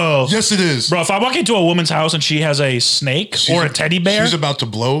 No. Yes, it is. Bro, if I walk into a woman's house and she has a snake or a teddy bear. She's about to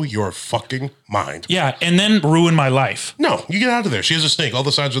blow your fucking mind. Yeah, and then ruin my life. No, you get out of there. She has a snake. All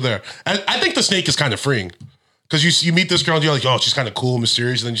the signs are there. And I think the snake is kind of freeing. Because you meet this girl and you're like, oh, she's kind of cool,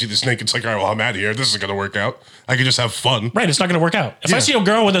 mysterious. And then you see the snake. It's like, all right, well, I'm out of here. This isn't going to work out. I can just have fun. Right, it's not going to work out. If I see a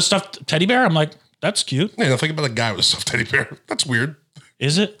girl with a stuffed teddy bear, I'm like, that's cute. Yeah, think about a guy with a stuffed teddy bear. That's weird.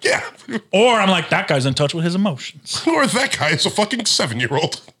 Is it? Yeah. Or I'm like, that guy's in touch with his emotions. Or that guy is a fucking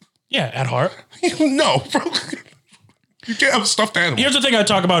 7-year-old. Yeah, at heart. No, bro. You can't have a stuffed animal. Here's the thing I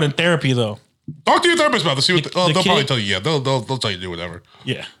talk about in therapy, though. Talk to your therapist about this. See what they'll kid- probably tell you. Yeah, they'll tell you to do whatever.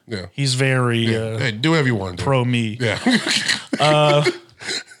 Yeah. Yeah. He's very Hey, do whatever you want. To. pro me. Yeah. I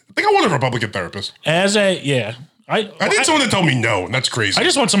think I want a Republican therapist. I need someone to tell me no, and that's crazy. I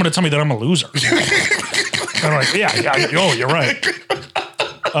just want someone to tell me that I'm a loser. They're like, oh, you're right.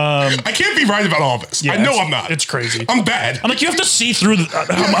 I can't be right about all this. Yeah, I know I'm not. It's crazy. I'm bad. I'm like, you have to see through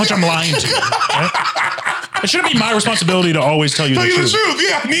how much I'm lying to you. Right? It shouldn't be my responsibility to always tell you the truth.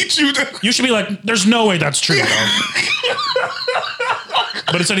 Yeah, I need you to. You should be like, there's no way that's true, dog.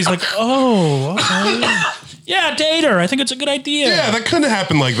 But instead he's like, oh, okay. Yeah, date her. I think it's a good idea. Yeah, that couldn't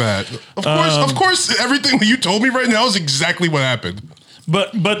happen like that. Of course, everything that you told me right now is exactly what happened.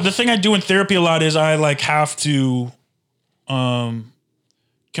 But the thing I do in therapy a lot is I like have to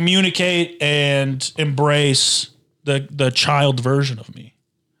communicate and embrace the child version of me.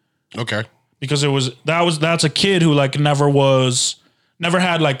 Okay. Because that's a kid who like never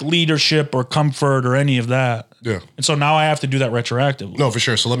had like leadership or comfort or any of that. Yeah. And so now I have to do that retroactively. No, for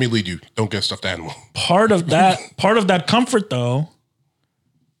sure. So let me lead you. Don't get a stuffed animal. Part of that comfort though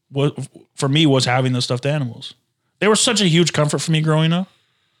was having the stuffed animals. They were such a huge comfort for me growing up.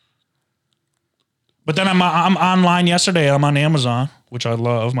 But then I'm online yesterday. I'm on Amazon, which I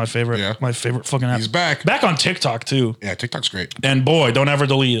love. My favorite fucking app. He's back. Back on TikTok too. Yeah, TikTok's great. And boy, don't ever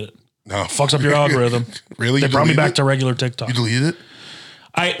delete it. No. Fucks up your algorithm. Really? They You brought me deleted back it? to regular TikTok. You deleted it?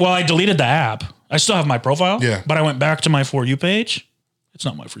 I deleted the app. I still have my profile. Yeah. But I went back to my For You page. It's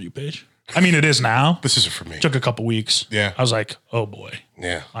not my For You page. I mean, it is now. This isn't for me. Took a couple weeks. Yeah. I was like, oh boy.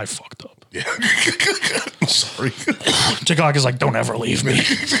 Yeah. I fucked up. Yeah. I'm sorry. TikTok is like, don't ever leave me.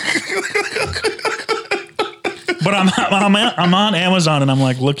 But I'm on Amazon and I'm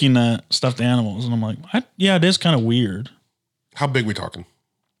like looking at stuffed animals and I'm like, yeah, it is kind of weird. How big we talking?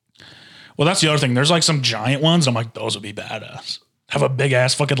 Well, that's the other thing. There's like some giant ones. I'm like, those would be badass. Have a big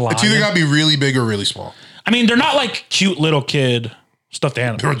ass fucking lion. It's either got to be really big or really small. I mean, they're not like cute little kid stuffed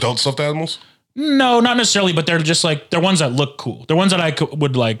animals. They're adult stuffed animals? No, not necessarily, but they're just like, they're ones that look cool. They're ones that I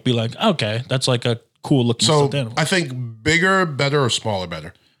would like be like, okay, that's like a cool looking stuffed animal. I think bigger, better, or smaller,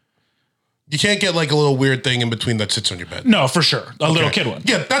 better. You can't get like a little weird thing in between that sits on your bed. No, for sure. A little kid one.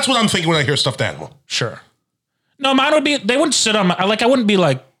 Yeah, that's what I'm thinking when I hear stuffed animal. Sure. No, mine would be, they wouldn't sit on I wouldn't be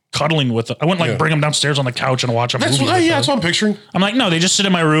like cuddling with them. I wouldn't like bring them downstairs on the couch and watch a movie. That's what I'm picturing. I'm like, no, they just sit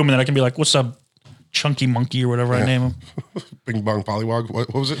in my room and then I can be like, what's up, Chunky Monkey or whatever I name him. Bing bong pollywog.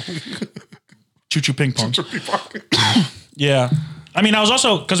 What was it? Choo choo ping pong. Yeah. I mean, I was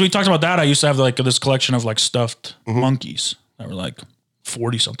also, because we talked about that, I used to have like this collection of like stuffed monkeys that were like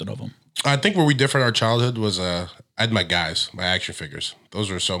 40 something of them. I think where we differed our childhood was I had my guys, my action figures. Those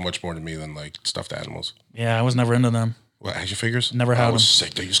were so much more to me than like stuffed animals. Yeah, I was never into them. What, action figures? Never had I was them.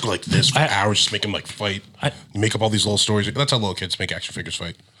 sick. They used to go like this for hours, just make them like fight. You make up all these little stories. That's how little kids make action figures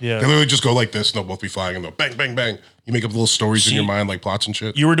fight. Yeah. They literally just go like this and they'll both be flying and they'll bang, bang, bang. You make up little stories in your mind, like plots and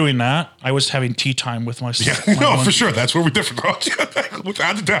shit. You were doing that. I was having tea time with my Yeah, no, for sure. That's where we differ.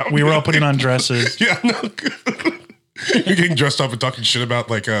 Without a doubt. We were all putting on dresses. Yeah, no. You're getting dressed up and talking shit about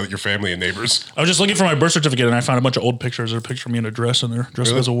like your family and neighbors. I was just looking for my birth certificate and I found a bunch of old pictures. There's a picture of me in a dress in there,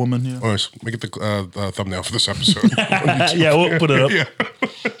 dressed as a woman. Yeah. All right, make it the thumbnail for this episode. Yeah, we'll put it up. Yeah.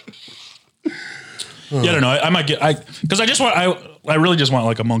 Yeah, I don't know. I might get because I really just want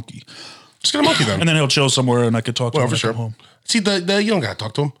like a monkey, Just get a monkey then. and then he'll chill somewhere and I could talk to Well, him for when I sure. come home. See, you don't gotta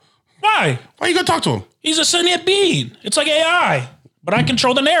talk to him. Why? Why you gotta talk to him? He's a sentient being. It's like AI, but I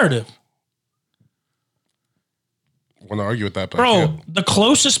control the narrative. I want to argue with that, but Bro, I can't. the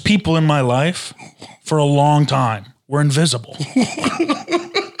closest people in my life for a long time were invisible.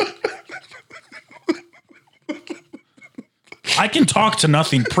 I can talk to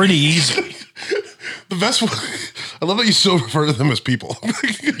nothing pretty easily. The best one, I love that you still refer to them as people.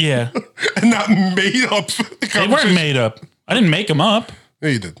 Yeah. And not made up. They weren't made up. I didn't make them up. Yeah,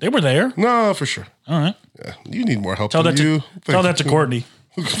 you did. They were there. No, for sure. All right. Yeah, you need more help Tell than that you. to tell that to Courtney.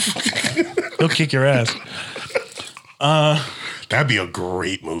 He'll kick your ass. That'd be a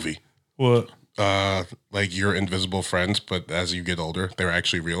great movie. What? Like your invisible friends, but as you get older, they're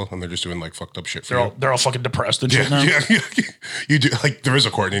actually real and they're just doing like fucked up shit for you. They're all fucking depressed and shit now. Yeah. You do like there is a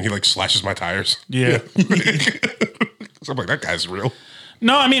Courtney and he like slashes my tires. Yeah. So I'm like, that guy's real.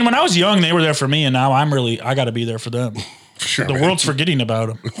 No, I mean when I was young, they were there for me, and now I got to be there for them. For sure. The man. world's forgetting about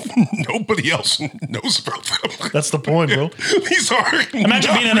them. Nobody else knows about them. That's the point, bro. These are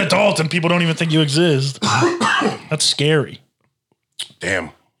Imagine being an adult and people don't even think you exist. That's scary. Damn.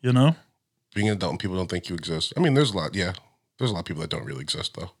 You know? Being an adult and people don't think you exist. I mean, there's a lot of people that don't really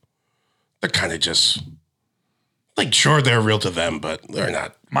exist though. They're kind of just like, sure, they're real to them, but they're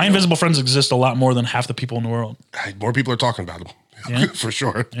not. My invisible friends exist a lot more than half the people in the world. More people are talking about them. Yeah. For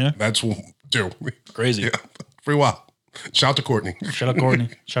sure. Yeah. That's do. Crazy. Yeah. For a while. Shout out to Courtney. Shout out Courtney.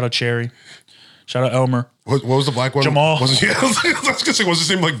 Shout out Cherry. Shout out Elmer. What was the black one? Jamal. I was gonna say, was his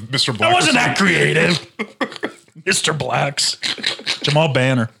name like Mr. Black? I wasn't that creative. Mr. Blacks. Jamal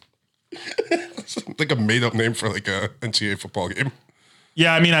Banner. Like a made up name for like a NCAA football game.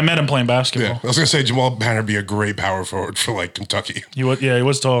 Yeah, I mean, I met him playing basketball. Yeah. I was gonna say Jamal Banner be a great power forward for like Kentucky. He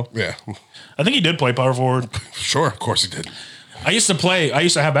was tall. Yeah. I think he did play power forward. Sure, of course he did. I used to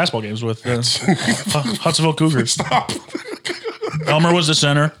have basketball games with Hudsonville Cougars. Stop. Elmer was the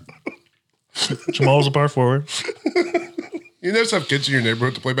center. Jamal was a power forward. You never have kids in your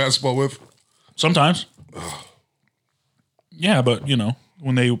neighborhood to play basketball with? Sometimes. Yeah, but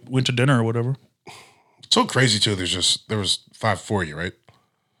when they went to dinner or whatever. It's so crazy too. There was 4 of you, right?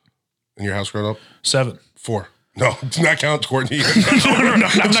 In your house growing up? 7. 4. No, do not count Courtney. No, I'm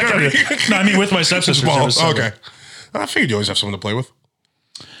not counting. No, I mean with my stepsisters. there was 7. Okay. I figured you always have someone to play with.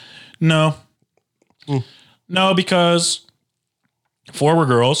 No. No, because 4 were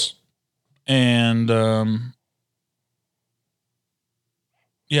girls. And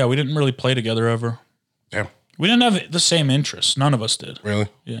yeah, we didn't really play together ever. Damn. We didn't have the same interests. None of us did. Really?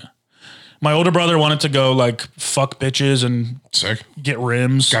 Yeah. My older brother wanted to go like fuck bitches and Sick. get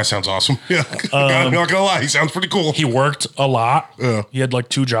rims. Guy sounds awesome. Yeah. I'm not gonna lie, he sounds pretty cool. He worked a lot. Yeah. He had like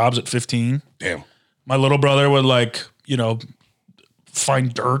 2 jobs at 15. Damn. My little brother would like,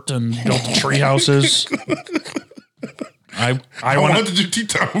 find dirt and build tree houses. I I wanted wanted to do tea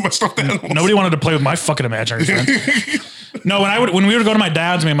time with my stuffed animals. nobody wanted to play with my fucking imaginary friend. No, when we would go to my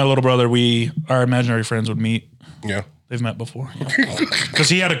dad's, me and my little brother, our imaginary friends would meet. Yeah. They've met before. Because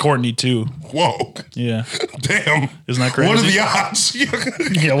he had a Courtney too. Whoa. Yeah. Damn. Isn't that crazy? What are the odds?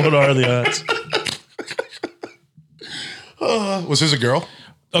 Yeah, what are the odds? Was his a girl?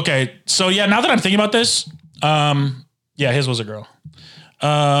 Okay, so yeah, now that I'm thinking about this, yeah, his was a girl.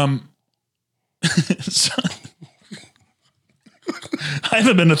 So, I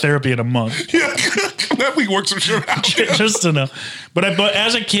haven't been to therapy in a month. Yeah. That week works for sure out. Just to know. But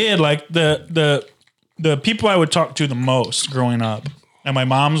as a kid, like the people I would talk to the most growing up, and my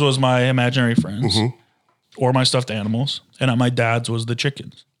mom's was my imaginary friends or my stuffed animals, and at my dad's was the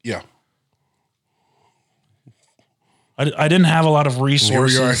chickens. Yeah. I didn't have a lot of Here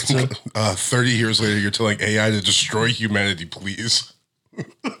resources. we are. 30 years later, you're telling AI to destroy humanity, please.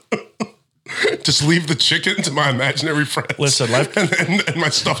 Just leave the chicken to my imaginary friends. Listen, life and my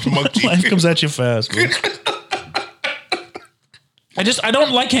stuffed monkey. life comes at you fast, bro. I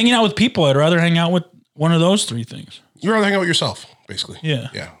don't like hanging out with people. I'd rather hang out with one of those 3 things. You'd rather hang out with yourself, basically. Yeah.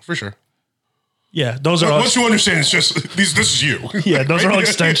 Yeah, for sure. Yeah, those are all, Once you understand, it's just this is you. yeah, those are all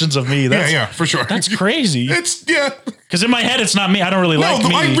extensions of me. That's, yeah, for sure. That's crazy. It's Because in my head, it's not me. I don't really like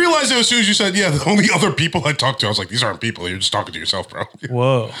me. I realized it as soon as you said, the only other people I talk to, I was like, these aren't people. You're just talking to yourself, bro.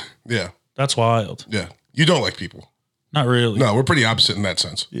 Whoa, Yeah. that's wild. Yeah. You don't like people. Not really. No, we're pretty opposite in that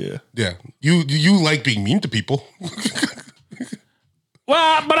sense. Yeah. Yeah. You like being mean to people.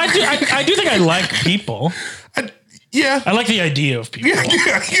 Well, but I do think I like people. Yeah. I like the idea of people.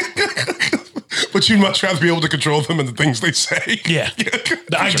 Yeah. But you'd much rather be able to control them and the things they say. Yeah.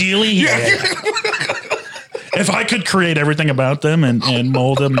 Ideally, yeah. If I could create everything about them and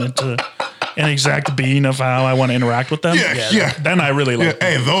mold them into an exact being of how I want to interact with them, then I really like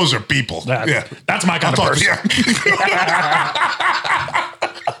them. Hey, those are people. That's my kind of person.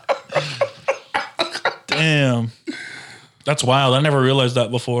 Damn. That's wild. I never realized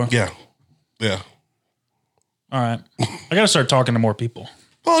that before. Yeah. All right. I got to start talking to more people.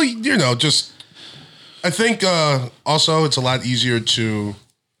 Well, I think also it's a lot easier to,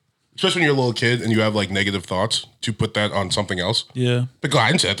 especially when you're a little kid and you have like negative thoughts, to put that on something else. Yeah. But I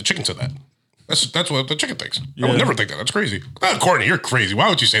didn't say that. The chicken said that. That's what the chicken thinks. Yeah. I would never think that. That's crazy. Courtney, you're crazy. Why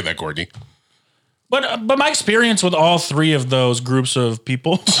would you say that, Courtney? But my experience with all three of those groups of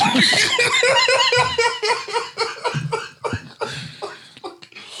people.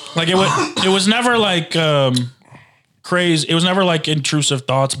 Like it was never like crazy. It was never like intrusive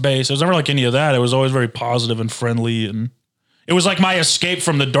thoughts based. It was never like any of that. It was always very positive and friendly, and it was like my escape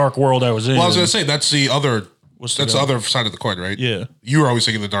from the dark world I was in. Well, I was gonna say that's the other side of the coin, right? Yeah. You were always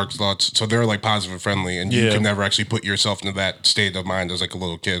thinking the dark thoughts, so they're like positive and friendly, and you can never actually put yourself into that state of mind as like a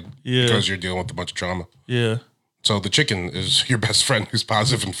little kid because you're dealing with a bunch of trauma. Yeah. So the chicken is your best friend who's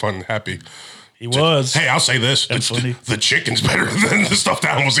positive and fun and happy. He was. Hey, I'll say this. Funny. The chicken's better than the stuffed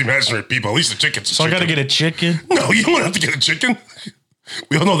animals, the imaginary people. At least the chicken's So I got to get a chicken? No, you don't have to get a chicken.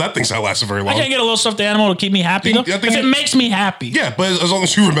 We all know that thing's not lasting very long. I can't get a little stuffed animal to keep me happy, though? If it makes me happy. Yeah, but as long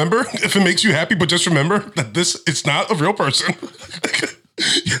as you remember, if it makes you happy, but just remember that it's not a real person.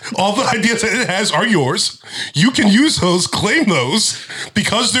 All the ideas that it has are yours. You can use those, claim those,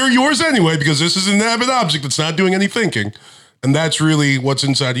 because they're yours anyway, because this is an inanimate object that's not doing any thinking. And that's really what's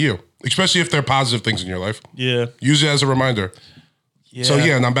inside of you, especially if they're positive things in your life. Yeah. Use it as a reminder. Yeah. So,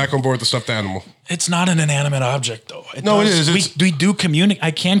 and I'm back on board with the stuffed animal. It's not an inanimate object, though. It is. We do communicate.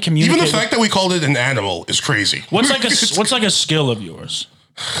 I can communicate. Even the fact that we called it an animal is crazy. What's like a skill of yours?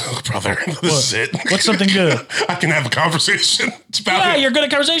 Oh, brother, this is it. What's something good? I can have a conversation. It's about you're good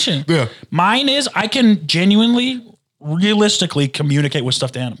at conversation. Yeah. Mine is I can genuinely, realistically communicate with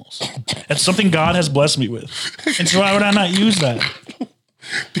stuffed animals. That's something God has blessed me with. And so why would I not use that?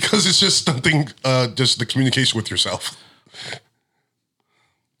 Because it's just something, just the communication with yourself.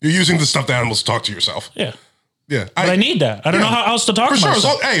 You're using the stuffed animals to talk to yourself. Yeah. Yeah. But I need that. I don't know how else to talk to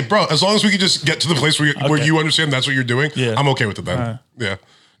myself. Hey, bro, as long as we can just get to the place where you understand that's what you're doing, I'm okay with it then. Yeah.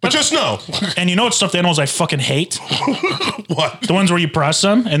 But just know. And you know what stuffed animals I fucking hate? What? The ones where you press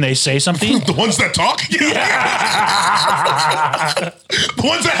them and they say something? The ones that talk? Yeah. The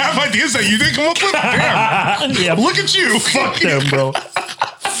ones that have ideas that you didn't come up with? Damn. Yeah. Look at you. Fuck them, bro.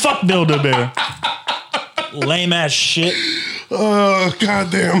 Fuck Build-A-Bear. Lame ass shit. Oh,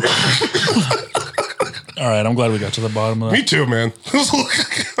 goddamn. All right, I'm glad we got to the bottom of that. Me too, man. I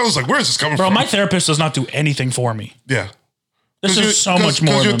was like, where is this coming Bro, from? my therapist does not do anything for me. Yeah. This is so much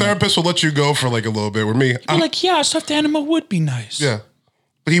more. Because your therapist will let you go for like a little bit. With me, I'm like, yeah, a stuffed animal would be nice. Yeah.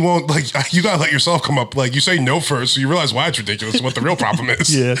 But he won't, like, you gotta let yourself come up. Like, you say no first, so you realize why it's ridiculous and what the real problem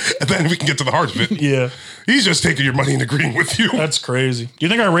is. Yeah. And then we can get to the heart of it. Yeah. He's just taking your money and agreeing with you. That's crazy. Do you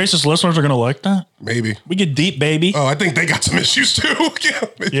think our racist listeners are going to like that? Maybe. We get deep, baby. Oh, I think they got some issues too.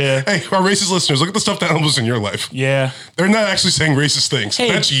 Yeah. Hey, our racist listeners, look at the stuffed animals in your life. Yeah. They're not actually saying racist things.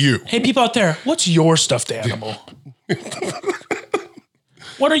 Hey, that's you. Hey, people out there, what's your stuffed animal?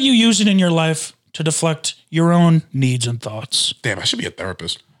 What are you using in your life to deflect your own needs and thoughts? Damn, I should be a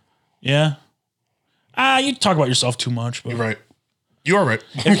therapist. Yeah. You talk about yourself too much. But You're right. You are right.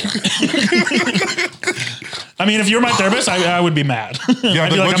 I mean, if you're my therapist, I would be mad. Yeah,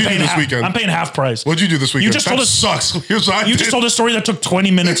 I'd be what'd you do this weekend? I'm paying half price. What'd you do this weekend? You just told us sucks. Here's what I You did. just told a story that took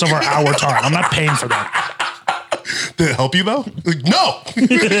 20 minutes of our hour time. I'm not paying for that. Did it help you though? Like, no. You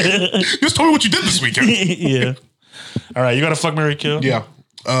just told me what you did this weekend. Yeah. All right, you got a fuck, marry, kill? Yeah.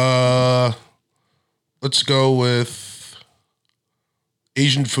 Let's go with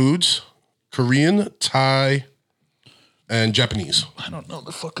Asian foods, Korean, Thai, and Japanese. I don't know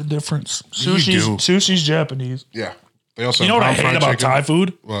the fucking difference. You do. Sushi's Japanese. Yeah. They also You know what I hate about Thai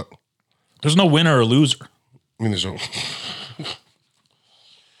food? What? There's no winner or loser. I mean, there's no.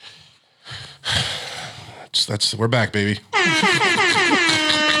 We're back, baby.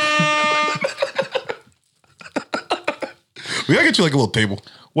 get you like a little table.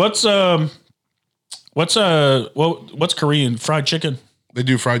 What's Korean fried chicken? They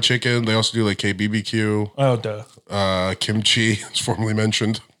do fried chicken. They also do like KBBQ. Oh, duh. Kimchi, as formerly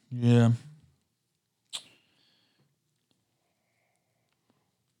mentioned. Yeah.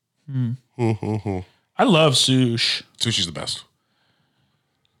 I love sushi. Sushi's the best.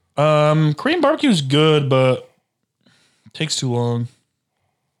 Korean barbecue is good, but it takes too long.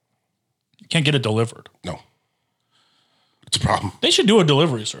 You can't get it delivered. No. It's a problem. They should do a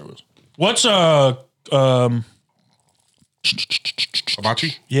delivery service. What's Hibachi?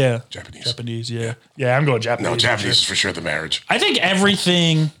 yeah. Japanese. Yeah. Yeah, I'm going Japanese. No, Japanese is for sure the marriage. I think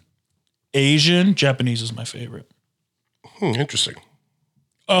everything Asian, Japanese is my favorite. Interesting.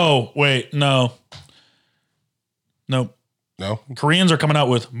 Oh, wait, no. Nope. No? Koreans are coming out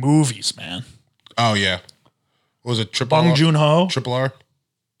with movies, man. Oh, yeah. What was it? Triple Bong R? Joon-ho. Triple R?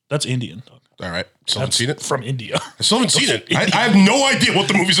 That's Indian. All right. Still haven't That's seen it? from India. I still haven't seen it. I have no idea what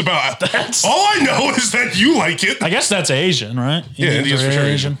the movie's about. All I know is that you like it. I guess that's Asian, right? Yeah, India's are for sure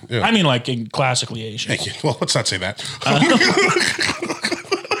Asian. Yeah. I mean, like classically Asian. Thank you. Well, let's not say that.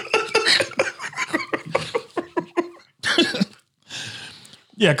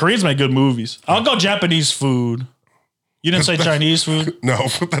 Yeah, Koreans make good movies. I'll go Japanese food. You didn't say Chinese food? No,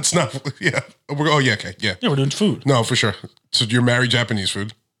 that's not. Yeah. Oh, yeah. Okay. Yeah. Yeah, we're doing food. No, for sure. So you're married Japanese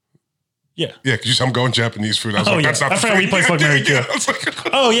food? Yeah. Yeah, because you said I'm going Japanese food. I was Oh, like, yeah. that's not I the forgot thing. we play Fuck, Marry, Kill. I was like,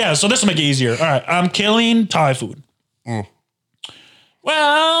 Oh, yeah. So this will make it easier. All right. I'm killing Thai food.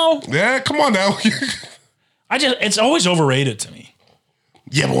 Well, yeah, come on now. it's always overrated to me.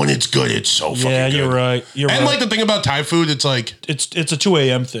 Yeah, but when it's good, it's so fucking Yeah, good. you're right. You're And right. like the thing about Thai food, it's like, It's a 2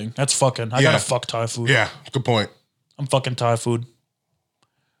 a.m. thing. That's fucking. I Yeah. gotta fuck Thai food. yeah, good point. I'm fucking Thai food.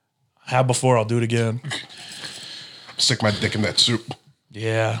 I have before. I'll do it again. Stick my dick in that soup.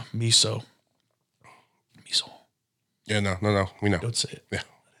 Yeah, miso. Miso. Yeah, no. We know. Don't say it. Yeah,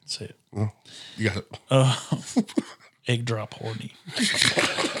 I didn't say it. you got it. Egg drop horny.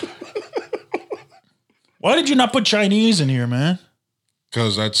 Why did you not put Chinese in here, man?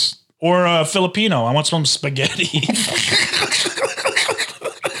 Because that's Or Filipino? I want some spaghetti.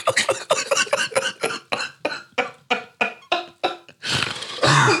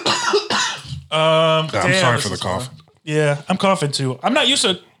 I'm Damn, sorry this for the is cough. Yeah, I'm coughing too. I'm not used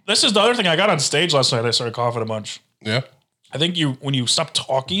to. This is the other thing I got on stage last night. I started coughing a bunch. Yeah, I think when you stop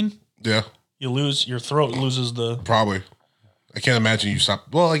talking, yeah, you lose your throat loses the. probably. I can't imagine you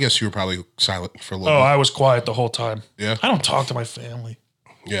stopped. Well, I guess you were probably silent for a little Oh, bit. I was quiet the whole time. Yeah. I don't talk to my family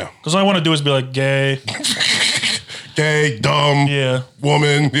Yeah. because all I want to do is be like gay. Gay, dumb, Yeah.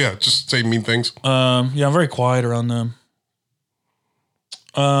 woman. Yeah, just say mean things. Yeah, I'm very quiet around them.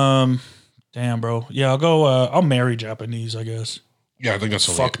 Damn, bro. Yeah, I'll go. I'll marry Japanese, I guess. Yeah, I think that's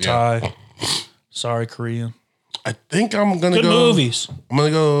Fuck yeah. Thai. Sorry, Korean. I think I'm going to Good go. movies. I'm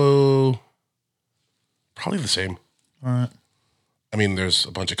going to go probably the same. All right. I mean, there's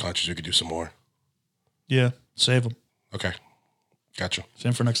a bunch of countries we could do some more. Yeah, save them. Okay. Gotcha.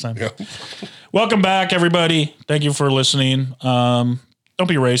 Same for next time. Yeah. Welcome back, everybody. Thank you for listening. Don't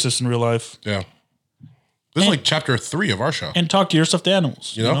be racist in real life. Yeah. This is like chapter 3 of our show. And talk to your stuffed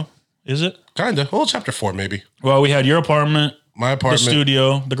animals. You know? Is it? Kind of. Well, chapter 4 maybe. Well, we had your apartment, My the apartment.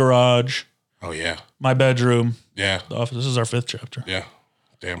 studio, the garage, Oh, yeah. my bedroom, Yeah. the office. This is our 5th chapter. Yeah.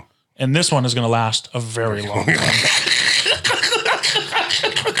 Damn. And this one is going to last a very long time.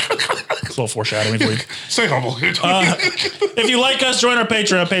 It's a little foreshadowing for you. Stay humble. If you like us, join our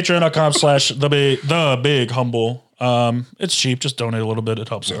Patreon, patreon.com/the big humble. It's cheap. Just donate a little bit. It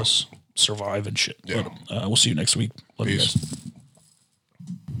helps us survive and shit. Yeah. But, we'll see you next week. Love you Peace.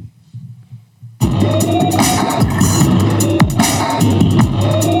 guys.